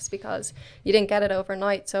process, because you didn't get it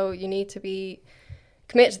overnight. So you need to be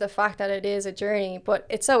committed to the fact that it is a journey. But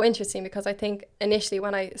it's so interesting, because I think initially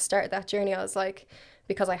when I started that journey, I was like,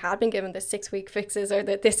 because I had been given the 6-week fixes, or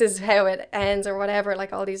that this is how it ends, or whatever,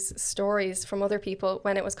 like all these stories from other people,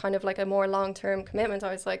 when it was kind of like a more long-term commitment,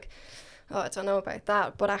 I was like, oh, I don't know about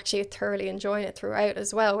that. But actually thoroughly enjoying it throughout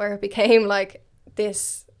as well, where it became like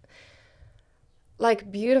this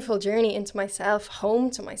like beautiful journey into myself,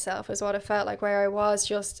 home to myself is what it felt like, where I was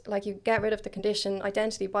just like, you get rid of the conditioned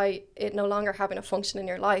identity by it no longer having a function in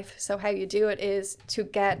your life. So how you do it is to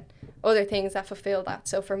get other things that fulfill that.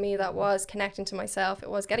 So for me, that was connecting to myself. It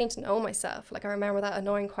was getting to know myself. Like, I remember that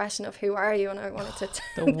annoying question of who are you, and I wanted to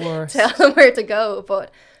The worst. tell them where to go.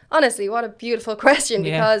 But honestly, what a beautiful question,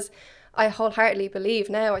 because I wholeheartedly believe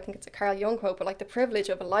now, I think it's a Carl Jung quote, but like, the privilege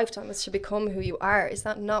of a lifetime is to become who you are. Is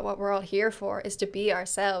that not what we're all here for? Is to be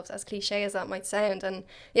ourselves, as cliche as that might sound. And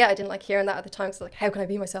yeah, I didn't like hearing that at the time. So like, how can I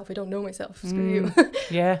be myself? I don't know myself. Screw you.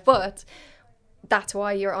 Yeah. But that's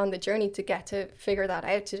why you're on the journey, to get to figure that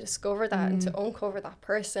out, to discover that and to uncover that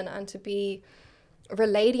person, and to be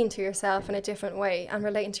relating to yourself in a different way, and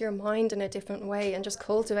relating to your mind in a different way, and just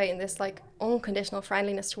cultivating this like unconditional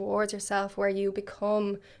friendliness towards yourself, where you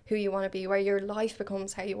become who you want to be, where your life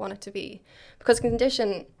becomes how you want it to be. Because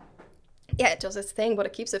condition, yeah, it does its thing, but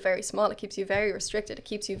it keeps it very small. It keeps you very restricted. It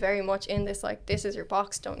keeps you very much in this like, this is your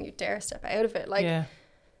box, don't you dare step out of it. Like,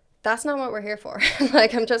 that's not what we're here for.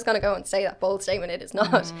 Like, I'm just going to go and say that bold statement. It is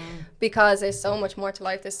not. Because there's so much more to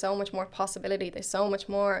life. There's so much more possibility. There's so much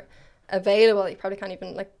more available that you probably can't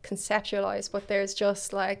even like conceptualize. But there's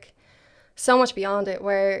just like so much beyond it,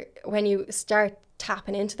 where when you start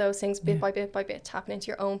tapping into those things bit by bit by bit, tapping into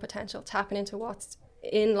your own potential, tapping into what's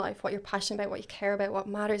in life, what you're passionate about, what you care about, what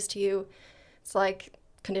matters to you, it's like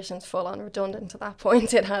conditions full on redundant at that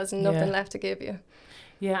point. It has nothing left to give you.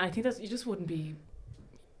 Yeah, I think that's, you just wouldn't be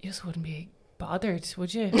bothered,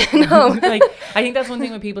 would you? No. Like, I think that's one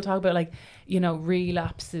thing when people talk about, like, you know,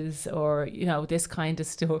 relapses, or, you know, this kind of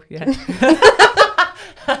stuff. Yeah.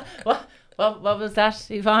 What was that,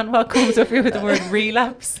 Yvonne? What comes up here with the word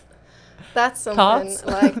relapse? That's something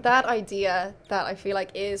like that idea that I feel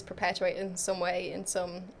like is perpetuated in some way in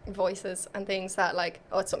some voices and things, that like,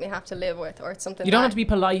 oh, it's something you have to live with, or it's something you don't have to be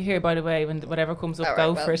polite here, by the way. When whatever comes up,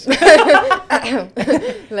 for it.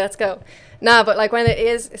 Let's go. Nah, but like, when it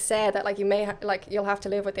is said that like, you may like, you'll have to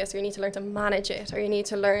live with this, or you need to learn to manage it, or you need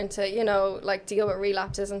to learn to, you know, like, deal with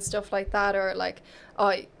relapses and stuff like that, or like,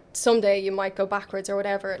 oh, someday you might go backwards or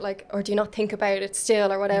whatever, like, or do you not think about it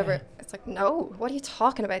still, or whatever. It's like, no, what are you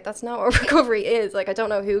talking about? That's not what recovery is. Like, I don't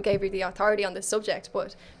know who gave you the authority on this subject,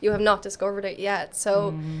 but you have not discovered it yet.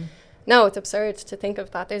 So No, it's absurd to think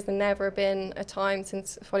of that. There's never been a time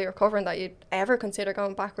since fully recovering that you'd ever consider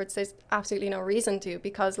going backwards. There's absolutely no reason to,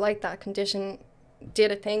 because like that condition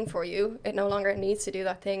did a thing for you, it no longer needs to do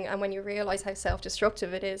that thing. And when you realize how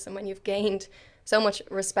self-destructive it is, and when you've gained so much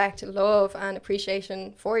respect, love and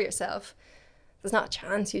appreciation for yourself, there's not a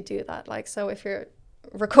chance you do that. Like, so if you're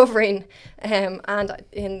recovering, and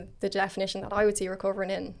in the definition that I would see recovering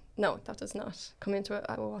in, no, that does not come into it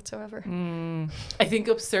whatsoever. I think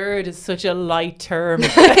absurd is such a light term.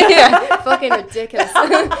 Yeah, fucking ridiculous.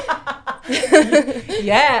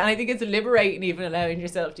 Yeah, and I think it's liberating even allowing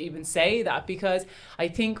yourself to even say that, because I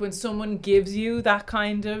think when someone gives you that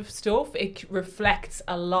kind of stuff, it reflects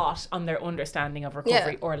a lot on their understanding of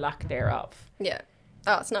recovery or lack thereof. Yeah.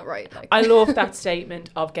 Oh, it's not right. Like. I love that statement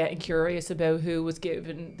of getting curious about who gave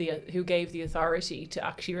the authority to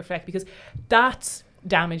actually reflect, because that's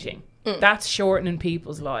damaging. That's shortening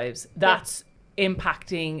people's lives. That's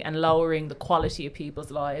impacting and lowering the quality of people's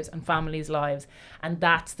lives and families' lives. And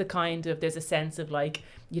that's the kind of, there's a sense of like,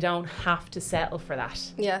 you don't have to settle for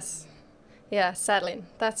that. Yes. Yeah, settling.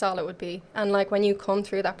 That's all it would be. And like when you come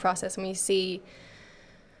through that process and you see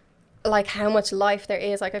like how much life there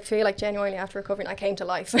is, like I feel like genuinely after recovering I came to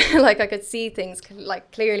life. Like I could see things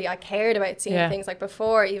like clearly. I cared about seeing things. Like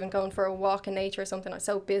before even going for a walk in nature or something, I was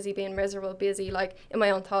so busy being miserable, busy like in my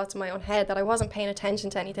own thoughts in my own head, that I wasn't paying attention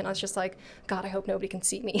to anything. I was just like, God, I hope nobody can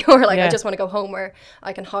see me, or like I just want to go home where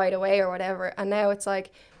I can hide away or whatever. And now it's like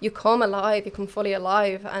you come alive, you come fully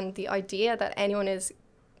alive, and the idea that anyone is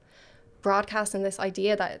broadcasting this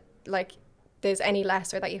idea that like there's any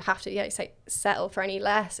less, or that you have to settle for any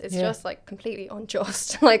less, it's just like completely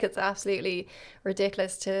unjust. Like it's absolutely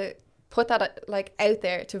ridiculous to put that like out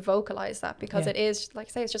there, to vocalize that, because it is, like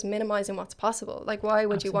I say, it's just minimizing what's possible. Like why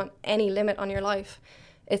would you want any limit on your life?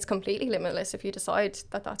 It's completely limitless if you decide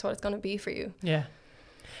that that's what it's going to be for you. Yeah.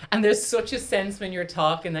 And there's such a sense when you're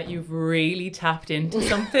talking that you've really tapped into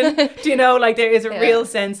something. Do you know, like there is a real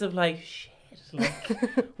sense of like, like,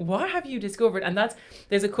 what have you discovered? And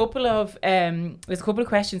there's a couple of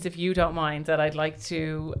questions, if you don't mind, that I'd like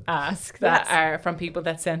to ask that are from people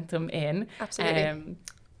that sent them in. Absolutely.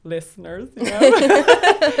 Listeners, you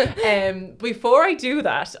know. Before I do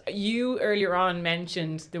that, you earlier on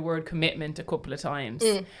mentioned the word commitment a couple of times.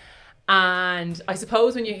 And I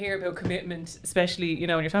suppose when you hear about commitment, especially, you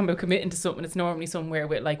know, when you're talking about committing to something, it's normally somewhere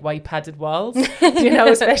with like white padded walls, you know,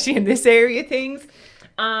 especially in this area of things.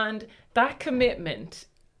 And that commitment,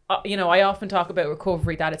 you know, I often talk about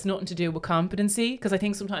recovery, that it's nothing to do with competency, because I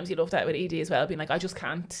think sometimes you love that with ED as well, being like, I just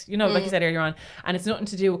can't, you know, like you said earlier on, and it's nothing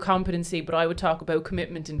to do with competency, but I would talk about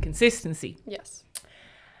commitment and consistency. Yes.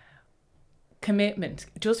 Commitment,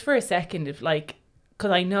 just for a second, if like,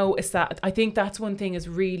 because I know it's that, I think that's one thing is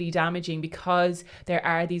really damaging, because there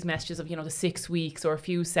are these messages of, you know, the 6 weeks or a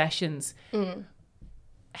few sessions.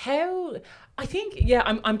 How, I think,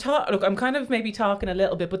 I'm kind of maybe talking a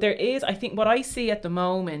little bit, but there is, I think what I see at the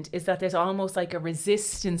moment is that there's almost like a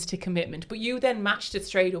resistance to commitment, but you then matched it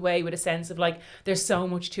straight away with a sense of like, there's so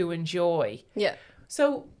much to enjoy. Yeah.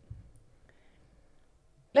 So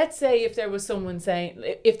let's say if there was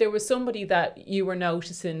somebody that you were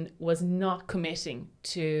noticing was not committing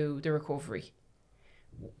to the recovery,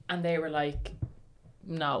 and they were like,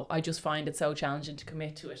 no, I just find it so challenging to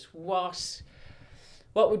commit to it.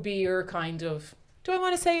 What would be your kind of, do I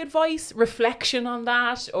want to say advice, reflection on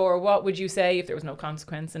that? Or what would you say if there was no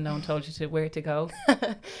consequence and no one told you where to go?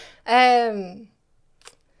 A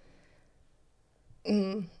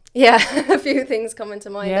few things come into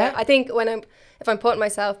mind. I think if I'm putting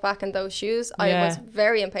myself back in those shoes, I was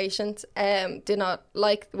very impatient,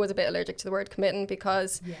 was a bit allergic to the word committing,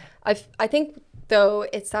 because I think though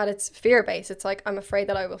it's fear-based. It's like, I'm afraid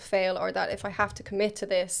that I will fail, or that if I have to commit to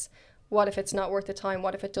this, what if it's not worth the time?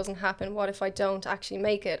 What if it doesn't happen? What if I don't actually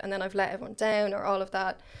make it? And then I've let everyone down, or all of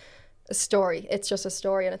that. A story. It's just a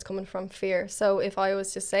story, and it's coming from fear. So if I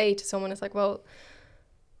was to say to someone, it's like, well,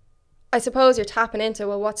 I suppose you're tapping into,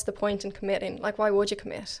 well, what's the point in committing? Like, why would you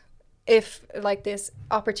commit? If like this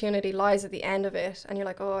opportunity lies at the end of it, and you're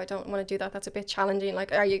like, oh, I don't want to do that, that's a bit challenging.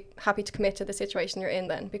 Like, are you happy to commit to the situation you're in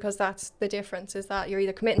then? Because that's the difference, is that you're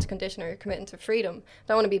either committing to condition or you're committing to freedom. I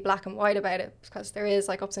don't want to be black and white about it, because there is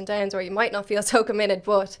like ups and downs where you might not feel so committed,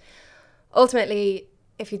 but ultimately,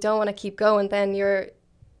 if you don't want to keep going, then you're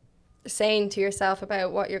saying to yourself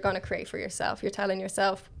about what you're going to create for yourself. You're telling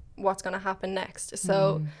yourself what's going to happen next.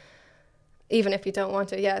 So even if you don't want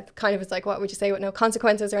to, kind of it's like, what would you say with no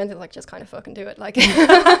consequences or anything, like just kind of fucking do it, like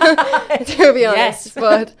to be honest.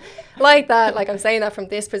 But like that, like I'm saying that from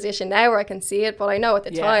this position now where I can see it, but I know at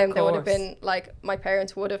the time there would have been like, my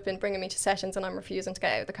parents would have been bringing me to sessions and I'm refusing to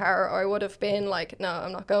get out of the car, or I would have been like, no,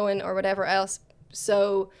 I'm not going, or whatever else.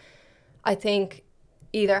 So I think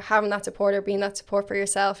either having that support or being that support for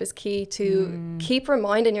yourself is key to keep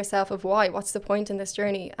reminding yourself of what's the point in this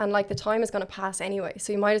journey. And like the time is going to pass anyway,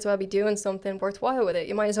 so you might as well be doing something worthwhile with it.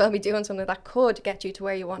 You might as well be doing something that could get you to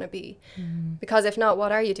where you want to be, because if not,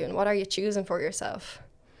 what are you doing? What are you choosing for yourself?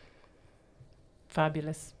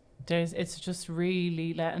 Fabulous. It's just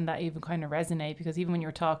really letting that even kind of resonate, because even when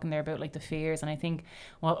you're talking there about like the fears, and I think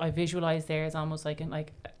what I visualize there is almost like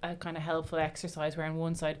a kind of helpful exercise where on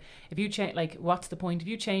one side, if you change, like, what's the point? If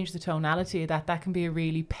you change the tonality of that can be a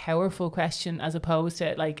really powerful question, as opposed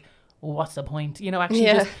to like, well, what's the point? You know, actually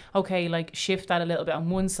just, okay, like shift that a little bit on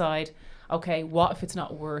one side. Okay, what if it's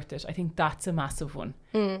not worth it? I think that's a massive one.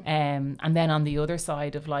 And then on the other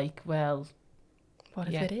side of like, well, what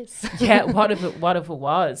if it is? What if it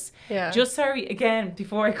was? Yeah. Just sorry again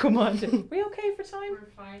before I come on to, are we okay for time? We're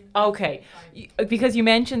fine. Okay. Because you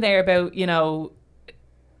mentioned there about, you know,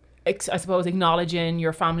 I suppose acknowledging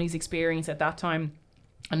your family's experience at that time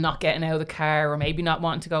and not getting out of the car, or maybe not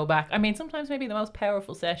wanting to go back. I mean, sometimes maybe the most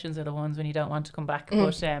powerful sessions are the ones when you don't want to come back,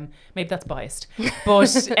 but maybe that's biased.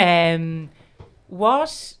 But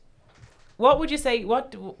what would you say,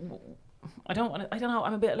 I don't know,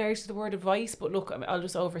 I'm a bit allergic to the word advice, but look, I'll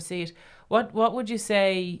just oversee it. What would you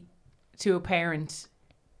say to a parent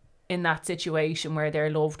in that situation where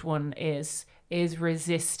their loved one is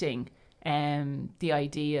resisting the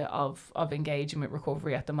idea of engaging with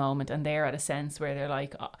recovery at the moment, and they're at a sense where they're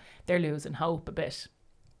like, they're losing hope a bit?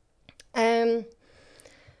 I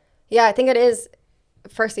think it is,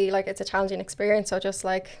 firstly, like, it's a challenging experience, so just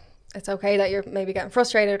like, it's okay that you're maybe getting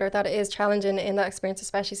frustrated, or that it is challenging in that experience,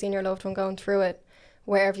 especially seeing your loved one going through it.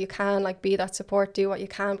 Wherever you can, like, be that support, do what you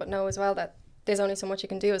can, but know as well that there's only so much you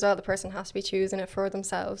can do as well. The person has to be choosing it for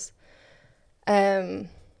themselves.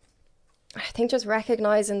 I think just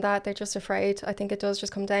recognizing that they're just afraid. I think it does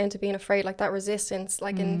just come down to being afraid. Like, that resistance,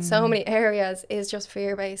 like in so many areas, is just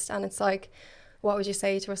fear-based. And it's like, what would you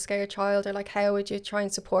say to a scared child, or like, how would you try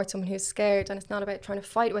and support someone who's scared? And it's not about trying to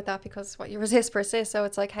fight with that, because what you resist persists. So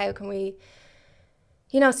it's like, how can we,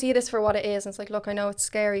 see this for what it is? And it's like, look, I know it's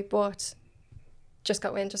scary, but just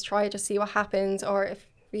go in, just try it, just see what happens. Or if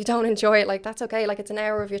you don't enjoy it, like, that's okay. Like, it's an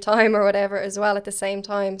hour of your time or whatever as well at the same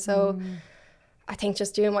time. So I think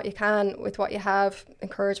just doing what you can with what you have,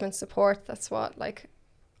 encouragement, support, that's what, like,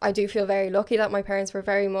 I do feel very lucky that my parents were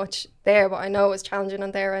very much there, but I know it was challenging on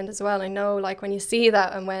their end as well. I know, like, when you see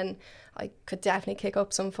that, and when I could definitely kick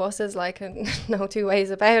up some fusses, like, and no two ways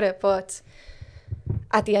about it, but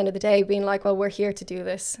at the end of the day, being like, well, we're here to do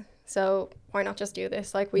this, so why not just do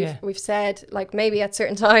this? Like, we've said, like, maybe at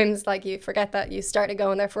certain times, like, you forget that you started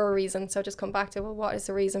going there for a reason, so just come back to, well, what is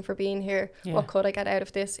the reason for being here? What could I get out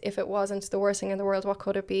of this? If it wasn't the worst thing in the world, what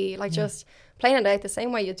could it be? Like, just playing it out the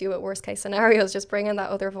same way you do at worst case scenarios, just bringing that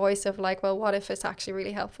other voice of like, well, what if it's actually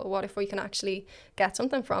really helpful? What if we can actually get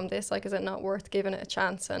something from this? Like, is it not worth giving it a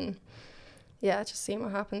chance? And just seeing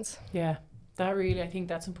what happens. Yeah, that really, I think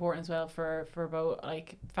that's important as well for both,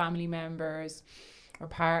 like, family members or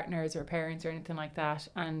partners or parents or anything like that,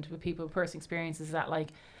 and with people with personal experiences, that, like,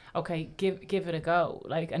 okay, give it a go.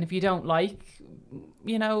 Like, and if you don't like,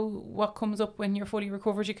 what comes up when you're fully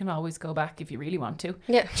recovered, you can always go back if you really want to.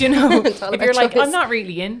 Yeah. Do you know? If you're like, I'm not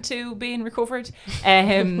really into being recovered,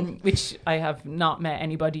 which I have not met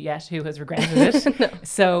anybody yet who has regretted it. No.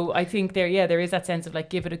 So I think there is that sense of like,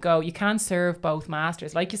 give it a go. You can serve both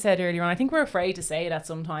masters. Like you said earlier on, I think we're afraid to say that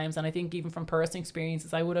sometimes. And I think even from personal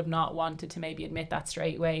experiences, I would have not wanted to maybe admit that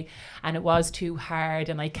straight away. And it was too hard,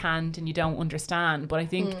 and I can't, and you don't understand. But I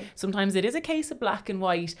think sometimes it is a case of black and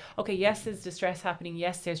white. Okay, yes, there's distress happening.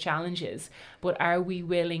 Yes, there's challenges. But are we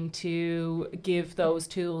willing to give those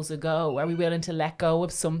tools a go? Are we willing to let go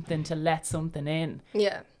of something, to let something in?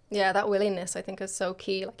 Yeah, that willingness, I think, is so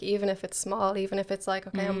key. Like, even if it's small, even if it's like,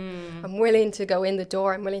 okay, I'm willing to go in the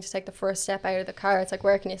door, I'm willing to take the first step out of the car. It's like,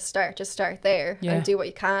 where can you start? Just start there and do what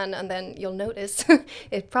you can, and then you'll notice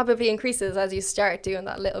it probably increases as you start doing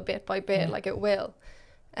that little bit by bit, like it will.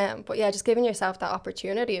 But just giving yourself that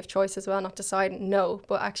opportunity of choice as well, not deciding no,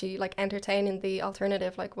 but actually like entertaining the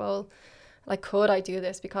alternative. Like, well, like, could I do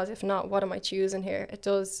this? Because if not, what am I choosing here? It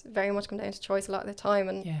does very much come down to choice a lot of the time,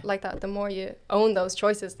 and like that, the more you own those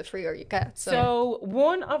choices, the freer you get. So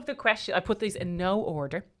one of the questions, I put these in no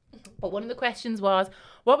order, but one of the questions was,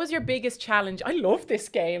 what was your biggest challenge? I love this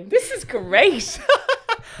game. This is great.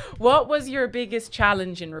 What was your biggest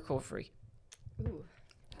challenge in recovery? Ooh.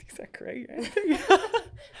 These are great.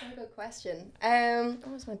 A good question.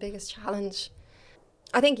 What was my biggest challenge?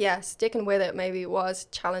 I think, yes, sticking with it maybe was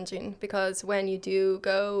challenging, because when you do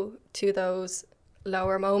go to those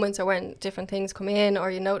lower moments, or when different things come in,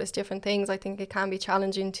 or you notice different things, I think it can be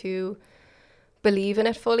challenging to believe in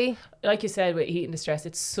it fully. Like you said, with heat and distress,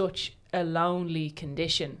 it's such a lonely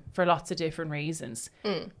condition for lots of different reasons.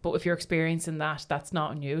 But if you're experiencing that, that's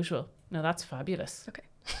not unusual. No, that's fabulous. Okay.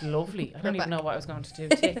 Lovely. I don't even know what I was going to do.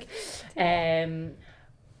 Tick.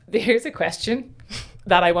 Here's a question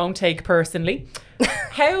that I won't take personally.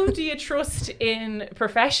 How do you trust in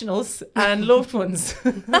professionals and loved ones?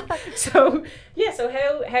 So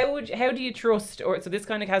how do you trust, or so this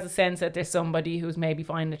kind of has a sense that there's somebody who's maybe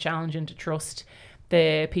finding it challenging to trust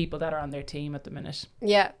the people that are on their team at the minute.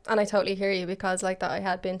 Yeah, and I totally hear you, because like that I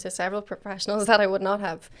had been to several professionals that I would not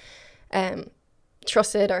have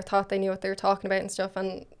trusted or thought they knew what they were talking about and stuff,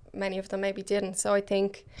 and many of them maybe didn't. So I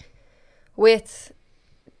think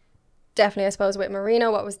definitely, I suppose, with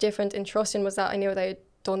Marina, what was different in trusting was that I knew they had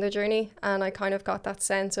done the journey, and I kind of got that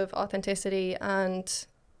sense of authenticity, and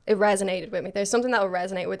it resonated with me. There's something that will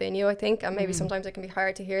resonate within you, I think, and maybe sometimes it can be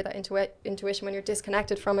hard to hear that intuition when you're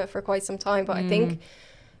disconnected from it for quite some time, but I think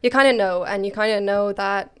you kind of know, and you kind of know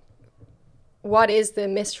that what is the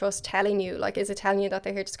mistrust telling you? Like, is it telling you that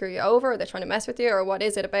they're here to screw you over, or they're trying to mess with you, or what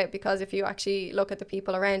is it about? Because if you actually look at the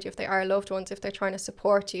people around you, if they are loved ones, if they're trying to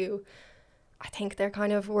support you, I think they're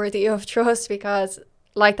kind of worthy of trust, because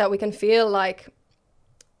like that we can feel like,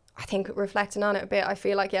 I think reflecting on it a bit, I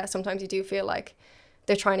feel like, yeah, sometimes you do feel like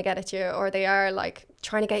they're trying to get at you, or they are like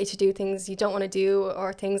trying to get you to do things you don't want to do,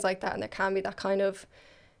 or things like that. And there can be that kind of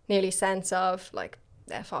nearly sense of like,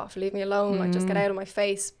 F off, leave me alone, like just get out of my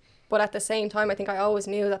face. But at the same time, I think I always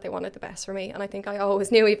knew that they wanted the best for me. And I think I always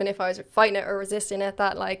knew, even if I was fighting it or resisting it,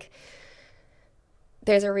 that like,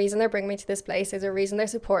 there's a reason they're bringing me to this place. There's a reason they're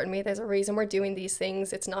supporting me. There's a reason we're doing these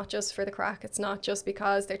things. It's not just for the crack. It's not just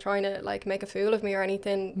because they're trying to like make a fool of me or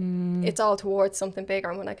anything. It's all towards something bigger.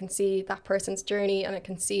 And when I can see that person's journey, and I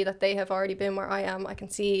can see that they have already been where I am, I can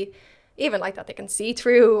see even like that they can see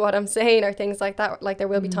through what I'm saying or things like that. Like there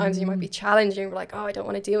will be times you might be challenging, you're like, oh, I don't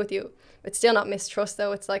want to deal with you. It's still not mistrust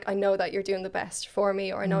though. It's like, I know that you're doing the best for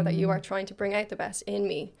me, or I know that you are trying to bring out the best in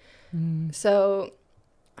me. So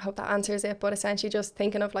I hope that answers it. But essentially just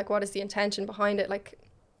thinking of like, what is the intention behind it? Like,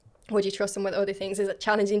 would you trust them with other things? Is it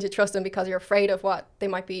challenging to trust them because you're afraid of what they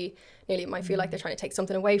might be? Nearly, it might feel like they're trying to take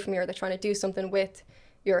something away from you, or they're trying to do something with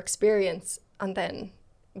your experience. And then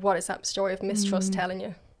what is that story of mistrust telling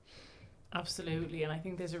you? Absolutely. And I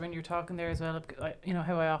think there's, when you're talking there as well, you know,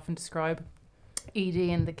 how I often describe ED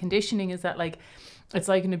and the conditioning is that like, it's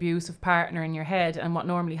like an abusive partner in your head, and what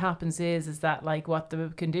normally happens is that like what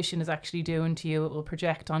the condition is actually doing to you, it will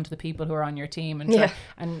project onto the people who are on your team, and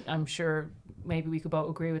and I'm sure maybe we could both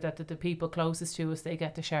agree with that the people closest to us, they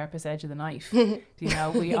get the sharpest edge of the knife. You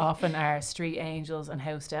know, we often are street angels and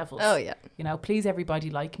house devils. Oh yeah. You know, please everybody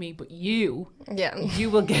like me, but you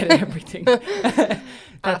will get everything.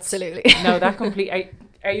 Absolutely. No, that complete.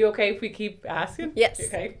 Are you okay if we keep asking? Yes.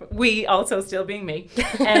 Okay. But we also still being me.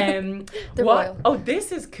 Royal. Oh,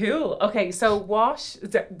 this is cool. Okay, so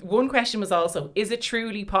one question was also, is it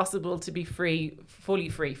truly possible to be fully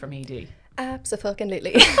free from ED?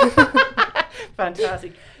 Absolutely.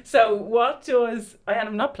 Fantastic. So what does, and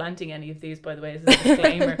I'm not planting any of these, by the way, as a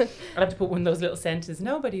disclaimer. I'll have to put one of those little sentences.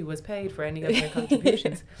 Nobody was paid for any of their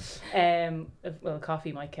contributions. Well,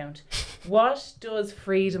 coffee might count. What does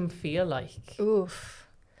freedom feel like? Oof.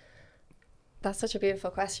 That's such a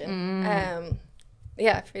beautiful question.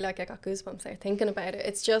 Yeah, I feel like I got goosebumps there thinking about it.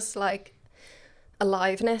 It's just like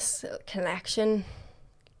aliveness, connection,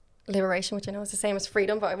 liberation, which I know is the same as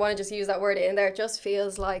freedom, but I want to just use that word in there. It just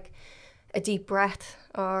feels like a deep breath,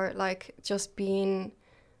 or like just being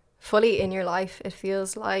fully in your life. It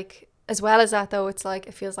feels like, as well as that though, it's like,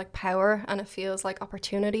 it feels like power, and it feels like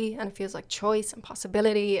opportunity, and it feels like choice and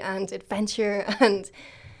possibility and adventure, and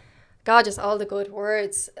God, just all the good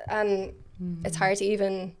words. And it's hard to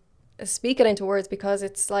even speak it into words, because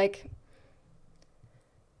it's like,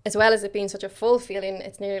 as well as it being such a full feeling,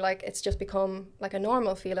 it's nearly like it's just become like a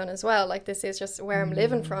normal feeling as well. Like, this is just where I'm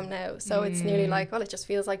living from now. So it's nearly like, well, it just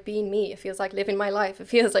feels like being me. It feels like living my life. It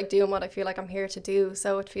feels like doing what I feel like I'm here to do.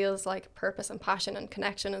 So it feels like purpose and passion and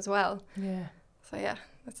connection as well. Yeah. So yeah,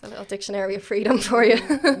 that's a little dictionary of freedom for you.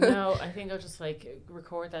 No, I think I'll just like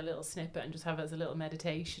record that little snippet and just have it as a little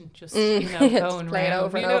meditation, just you know, going play around, it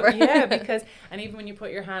over you and know, over. yeah, because, and even when you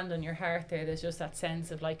put your hand on your heart there, there's just that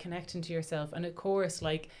sense of like connecting to yourself, and of course,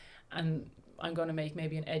 like, and I'm going to make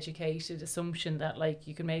maybe an educated assumption that like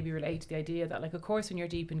you can maybe relate to the idea that like, of course, when you're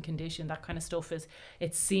deep in condition, that kind of stuff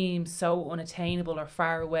it seems so unattainable or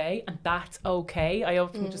far away, and that's okay. I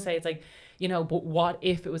often just say it's like, you know, but what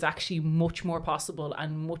if it was actually much more possible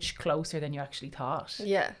and much closer than you actually thought?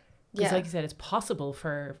 Yeah. Because like you said, it's possible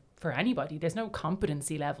for anybody. There's no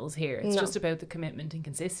competency levels here. It's just about the commitment and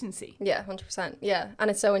consistency. Yeah, 100%. Yeah. And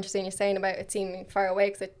it's so interesting you're saying about it seeming far away,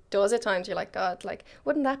 because it does at times. You're like, God, like,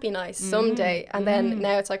 wouldn't that be nice someday? And then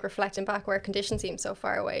now it's like reflecting back where condition seems so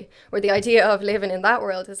far away, where the idea of living in that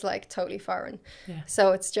world is like totally foreign. Yeah.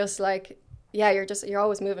 So it's just like, yeah, you're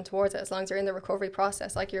always moving towards it as long as you're in the recovery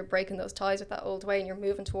process. Like you're breaking those ties with that old way and you're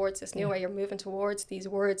moving towards this new way. You're moving towards these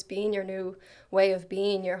words being your new way of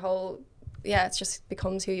being, your whole, it just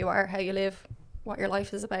becomes who you are, how you live, what your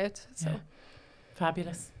life is about. So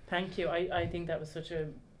Fabulous. Thank you. I think that was such a,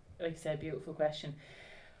 like I said, beautiful question.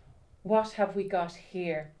 What have we got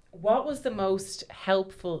here? What was the most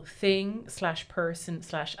helpful thing / person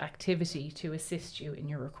 / activity to assist you in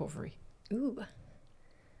your recovery? Ooh.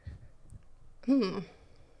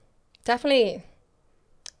 Definitely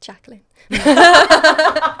Jacqueline.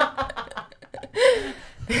 I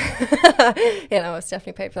was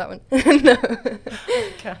definitely paid for that one. No.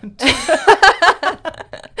 Can't.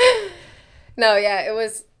 No, it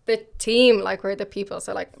was the team, like we're the people.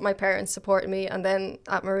 So like my parents supported me, and then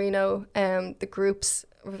at Marino, the groups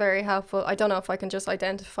were very helpful. I don't know if I can just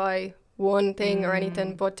identify one thing or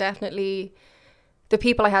anything, but definitely the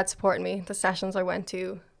people I had supporting me, the sessions I went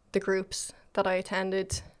to, the groups that I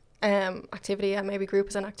attended, activity, and maybe group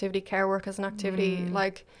as an activity, care work as an activity,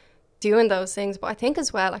 like doing those things. But I think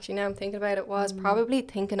as well, actually now I'm thinking about it, was probably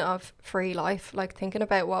thinking of free life, like thinking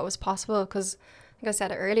about what was possible, because I think I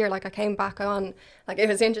said it earlier, like I came back on, like it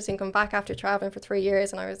was interesting coming back after traveling for 3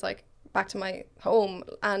 years, and I was like back to my home,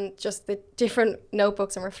 and just the different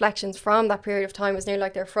notebooks and reflections from that period of time was nearly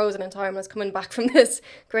like they're frozen in time. I was coming back from this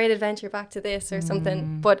great adventure back to this or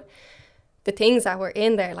something. But the things that were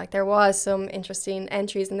in there, like there was some interesting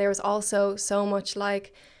entries, and there was also so much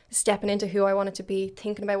like stepping into who I wanted to be,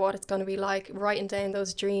 thinking about what it's going to be like, writing down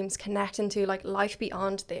those dreams, connecting to like life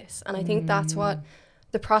beyond this. And I think that's what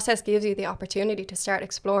the process gives you the opportunity to start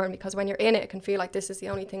exploring, because when you're in it, it can feel like this is the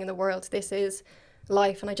only thing in the world, this is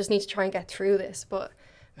life, and I just need to try and get through this. But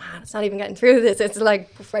man, it's not even getting through this, it's like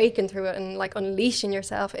breaking through it and like unleashing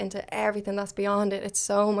yourself into everything that's beyond it. It's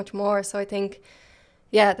so much more. So I think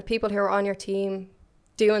the people who are on your team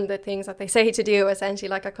doing the things that they say to do, essentially,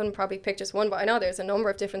 like I couldn't probably pick just one, but I know there's a number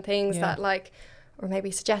of different things that like were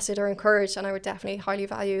maybe suggested or encouraged, and I would definitely highly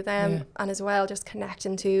value them. And as well, just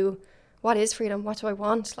connecting to what is freedom, what do I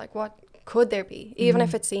want, like what could there be, even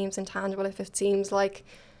if it seems intangible, if it seems like,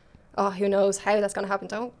 oh, who knows how that's going to happen.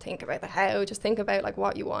 Don't think about the how, just think about like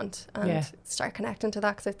what you want, and start connecting to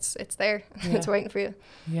that, because it's there. It's waiting for you.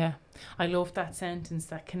 I love that sentence,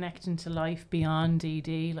 that connecting to life beyond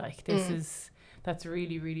ED. Like this that's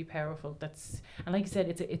really, really powerful. And like you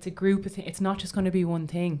said, it's a group of things. It's not just going to be one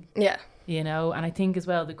thing. You know, and I think as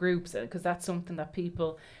well the groups, because that's something that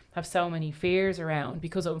people have so many fears around,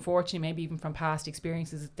 because unfortunately maybe even from past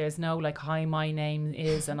experiences, there's no like, hi, my name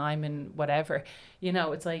is and I'm in whatever, you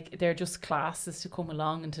know. It's like they're just classes to come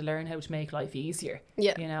along and to learn how to make life easier,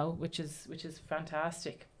 you know, which is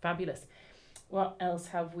fantastic. Fabulous. What else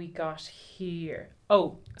have we got here?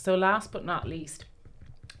 Oh, so last but not least,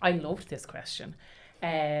 I loved this question.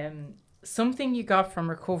 Something you got from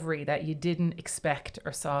recovery that you didn't expect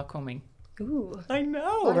or saw coming. Ooh, I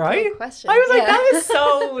know, what a right? great question. I was like, that is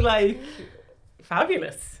so like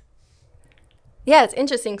fabulous. Yeah, it's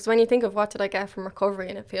interesting, because when you think of what did I get from recovery,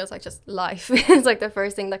 and it feels like just life. It's like the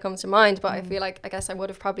first thing that comes to mind. But I feel like, I guess I would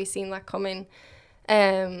have probably seen that coming.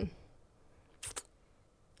 I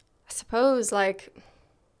suppose like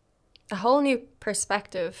a whole new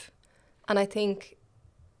perspective. And I think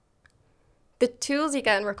the tools you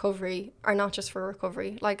get in recovery are not just for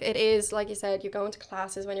recovery. Like it is, like you said, you're going to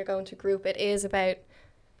classes, when you're going to group, it is about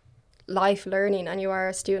life learning, and you are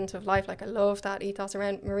a student of life. Like I love that ethos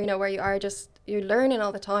around Marino, where you're learning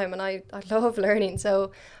all the time, and I love learning.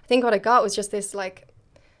 So I think what I got was just this, like,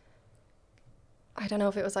 I don't know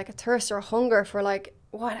if it was like a thirst or a hunger for like,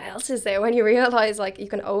 what else is there, when you realize like you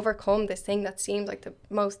can overcome this thing that seems like the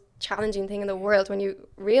most challenging thing in the world, when you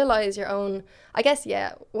realize your own, I guess,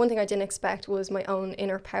 one thing I didn't expect was my own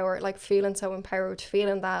inner power, like feeling so empowered,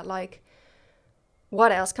 feeling that like,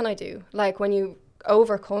 what else can I do? Like when you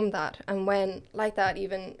overcome that, and when like that,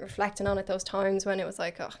 even reflecting on it, those times when it was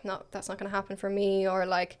like, oh no, that's not going to happen for me, or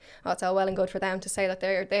like, oh, it's all well and good for them to say that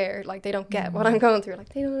they're there, like they don't get what I'm going through, like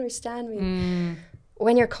they don't understand me.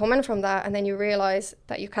 when you're coming from that and then you realize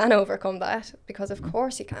that you can overcome that, because of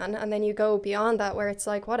course you can, and then you go beyond that where it's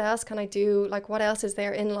like, what else can I do? Like, what else is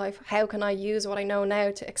there in life? How can I use what I know now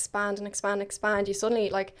to expand and expand and expand? You suddenly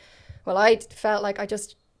like, well, I felt like I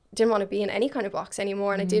just didn't want to be in any kind of box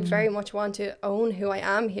anymore, and I did very much want to own who I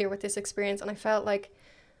am here with this experience. And I felt like,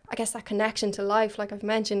 I guess that connection to life, like I've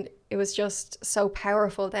mentioned, it was just so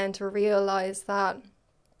powerful then to realize that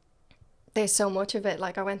there's so much of it.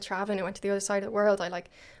 Like I went traveling, I went to the other side of the world.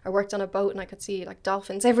 I worked on a boat and I could see like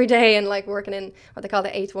dolphins every day, and like working in what they call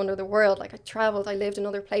the eighth wonder of the world. Like I traveled, I lived in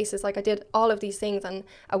other places, like I did all of these things, and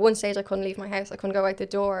at one stage I couldn't leave my house, I couldn't go out the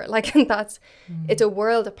door. Like, and that's it's a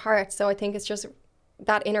world apart. So I think it's just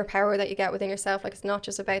that inner power that you get within yourself. Like it's not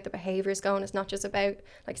just about the behaviors going, it's not just about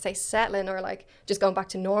like say settling or like just going back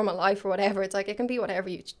to normal life or whatever. It's like it can be whatever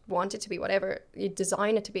you want it to be, whatever you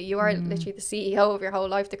design it to be. You are literally the CEO of your whole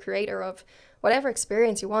life, the creator of whatever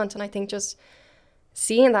experience you want. And I think just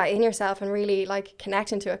seeing that in yourself and really like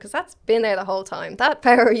connecting to it, because that's been there the whole time, that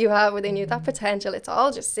power you have within you, that potential, it's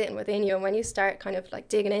all just sitting within you. And when you start kind of like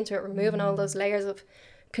digging into it, removing all those layers of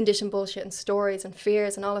conditioned bullshit and stories and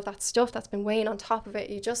fears and all of that stuff that's been weighing on top of it,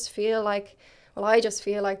 you just feel like, well, I just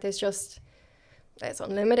feel like it's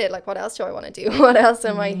unlimited. Like, what else do I want to do? What else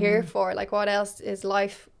am I here for? Like, what else is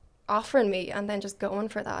life offering me? And then just going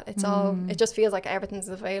for that. It's all, it just feels like everything's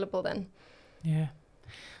available then. Yeah.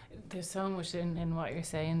 There's so much in what you're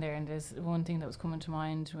saying there. And there's one thing that was coming to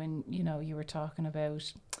mind when, you know, you were talking about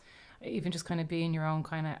even just kind of being your own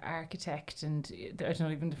kind of architect, and I don't know,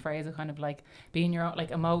 even the phrase of kind of like being your own like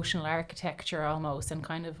emotional architecture almost, and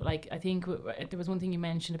kind of like, I think there was one thing you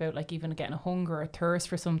mentioned about like even getting a hunger or a thirst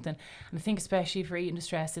for something, and I think especially for eating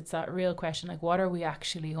distress, it's that real question, like what are we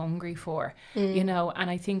actually hungry for, you know? And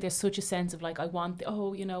I think there's such a sense of like, I want,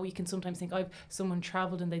 you know, you can sometimes think, someone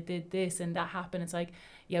traveled and they did this and that happened. It's like,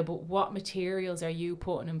 yeah, but what materials are you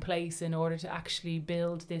putting in place in order to actually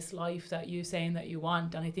build this life that you're saying that you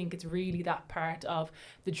want? And I think it's really that part of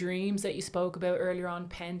the dreams that you spoke about earlier on,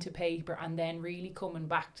 pen to paper, and then really coming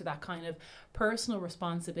back to that kind of personal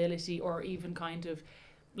responsibility, or even kind of,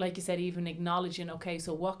 like you said, even acknowledging, okay,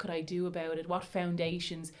 so what could I do about it? What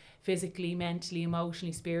foundations physically, mentally,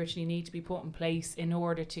 emotionally, spiritually need to be put in place in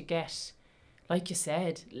order to get, like you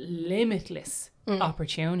said, limitless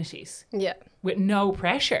opportunities. Yeah. With no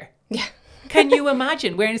pressure. Yeah. Can you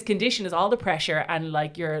imagine? Whereas condition is all the pressure, and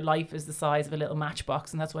like your life is the size of a little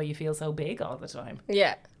matchbox, and that's why you feel so big all the time.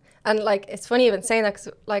 Yeah. And like, it's funny even saying that, because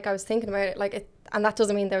like I was thinking about it, like and that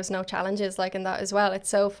doesn't mean there was no challenges like in that as well. It's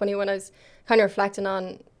so funny when I was kind of reflecting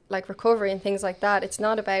on like recovery and things like that. It's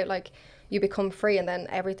not about like you become free and then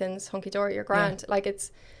everything's hunky-dory, you're grand. Yeah. Like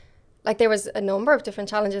it's like there was a number of different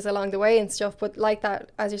challenges along the way and stuff, but like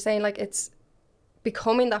that, as you're saying, like it's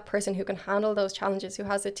becoming that person who can handle those challenges, who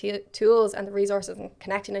has the tools and the resources and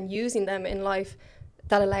connecting and using them in life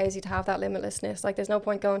that allows you to have that limitlessness. Like there's no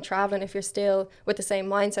point going traveling if you're still with the same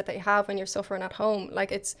mindset that you have when you're suffering at home.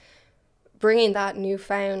 Like it's bringing that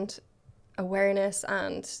newfound awareness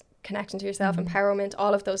and connection to yourself, empowerment,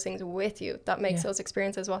 all of those things with you that makes those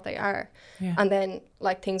experiences what they are. Yeah. And then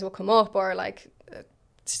like things will come up, or like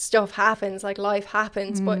stuff happens, like life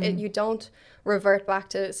happens, but you don't revert back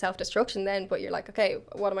to self-destruction then, but you're like, okay,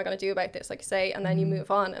 what am I going to do about this, like you say, and then you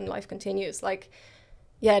move on and life continues. Like,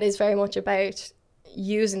 yeah, it is very much about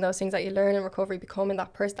using those things that you learn in recovery, becoming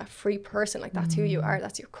that person, that free person, like that's who you are,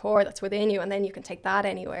 that's your core, that's within you, and then you can take that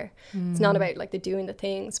anywhere. It's not about like the doing the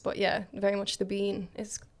things, but yeah, very much the being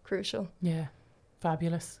is crucial. Yeah,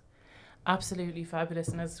 fabulous. Absolutely fabulous.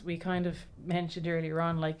 And as we kind of mentioned earlier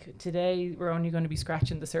on, like today we're only going to be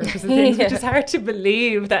scratching the surface of things, which is hard to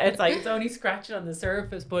believe that it's like it's only scratching on the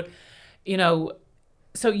surface. But you know,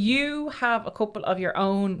 so you have a couple of your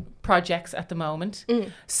own projects at the moment.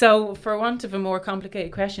 So for want of a more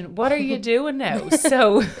complicated question, what are you doing now?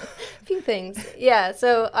 So a few things. Yeah,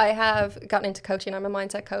 so I have gotten into coaching. I'm a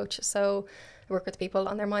mindset coach, so I work with people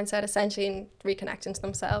on their mindset essentially, and reconnecting to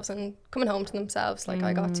themselves and coming home to themselves like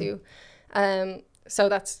I got to. So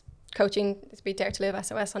that's coaching. It's be Dare to Live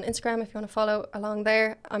SOS on Instagram if you want to follow along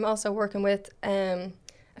there. I'm also working with a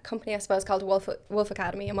company, I suppose, called Wolf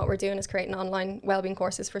Academy, and what we're doing is creating online wellbeing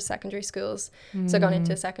courses for secondary schools. So going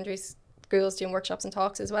into secondary schools, doing workshops and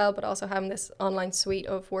talks as well, but also having this online suite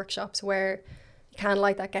of workshops where you can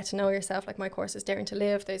like that get to know yourself. Like my course is Daring to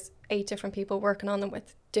Live. There's 8 different people working on them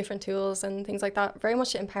with different tools and things like that, very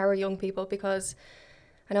much to empower young people, because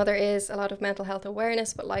I know there is a lot of mental health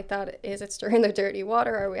awareness, but like that, is it stirring the dirty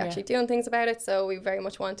water? Are we actually doing things about it? So we very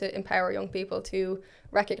much want to empower young people to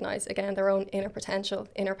recognize, again, their own inner potential,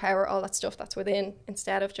 inner power, all that stuff that's within,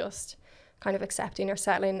 instead of just kind of accepting or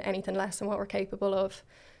settling anything less than what we're capable of.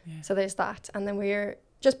 So there's that. And then we're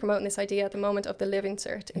just promoting this idea at the moment of the living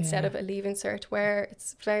cert instead of a leaving cert, where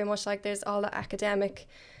it's very much like there's all the academic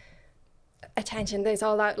attention, there's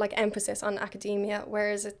all that like emphasis on academia,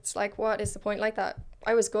 whereas it's like, what is the point? Like that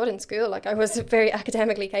I was good in school, like I was very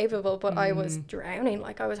academically capable, but I was drowning,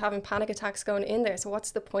 like I was having panic attacks going in there. So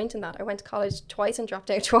what's the point in that? I went to college twice and dropped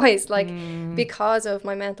out twice, like because of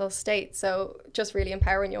my mental state. So just really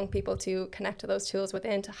empowering young people to connect to those tools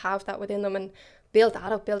within, to have that within them, and build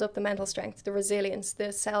that up, build up the mental strength, the resilience,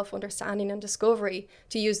 the self-understanding and discovery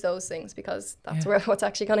to use those things, because that's what's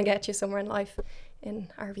actually going to get you somewhere in life, in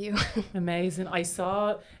our view. Amazing. I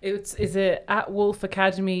saw is it at Wolf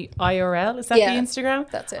Academy IRL? Is that the Instagram?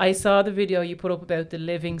 That's it. I saw the video you put up about the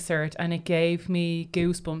living cert and it gave me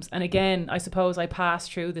goosebumps. And again, I suppose I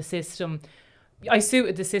passed through the system. I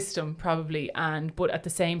suited the system probably, but at the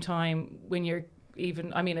same time, when you're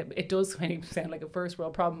even, I mean, it does kind of sound like a first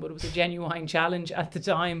world problem, but it was a genuine challenge at the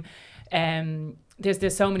time.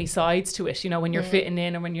 There's so many sides to it, you know, when you're fitting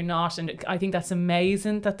in and when you're not. And I think that's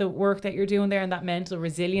amazing, that the work that you're doing there and that mental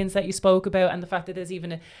resilience that you spoke about, and the fact that there's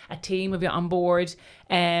even a team of you on board.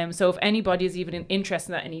 So if anybody is even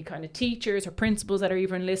interested in that, any kind of teachers or principals that are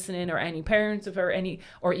even listening, or any parents of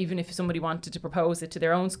or even if somebody wanted to propose it to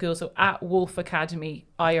their own school, so at Wolf Academy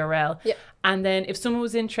IRL. Yeah. And then if someone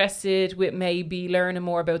was interested with maybe learning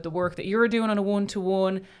more about the work that you're doing on a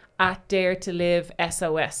one-to-one, at Dare to Live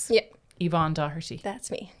SOS. Yeah. Yvonne Doherty.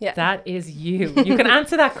 That's me. Yeah. That is you. You can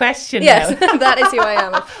answer that question yes, now. that is who I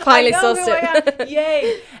am. I finally sussed it.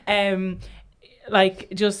 Yay. Like,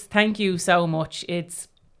 just thank you so much. It's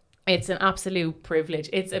an absolute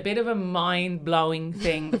privilege. It's a bit of a mind-blowing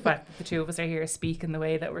thing, the fact that the two of us are here speaking the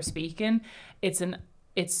way that we're speaking. It's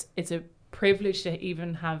a privilege to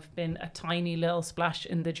even have been a tiny little splash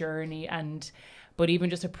in the journey, but even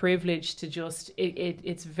just a privilege to just,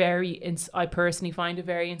 it's very, I personally find it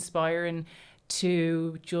very inspiring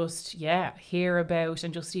to just, hear about,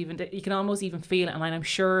 and just even, you can almost even feel it. And I'm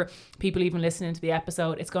sure people even listening to the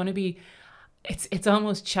episode, it's going to be, it's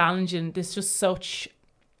almost challenging. There's just such,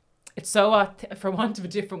 it's so, for want of a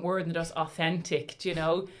different word than just authentic, you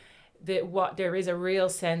know, that there is a real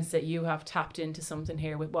sense that you have tapped into something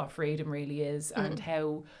here with what freedom really is, and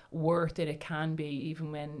how worth it can be,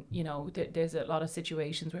 even when, you know, there's a lot of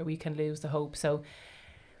situations where we can lose the hope. So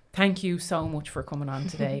thank you so much for coming on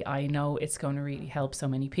today. I know it's going to really help so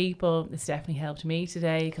many people. It's definitely helped me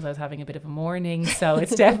today because I was having a bit of a morning. So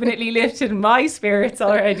it's definitely lifted my spirits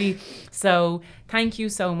already. So thank you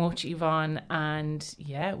so much, Yvonne. And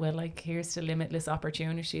here's to limitless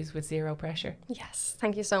opportunities with zero pressure. Yes.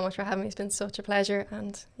 Thank you so much for having me. It's been such a pleasure.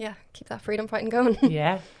 And keep that freedom fighting going.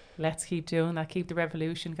 Let's keep doing that. Keep the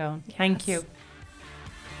revolution going. Yes. Thank you.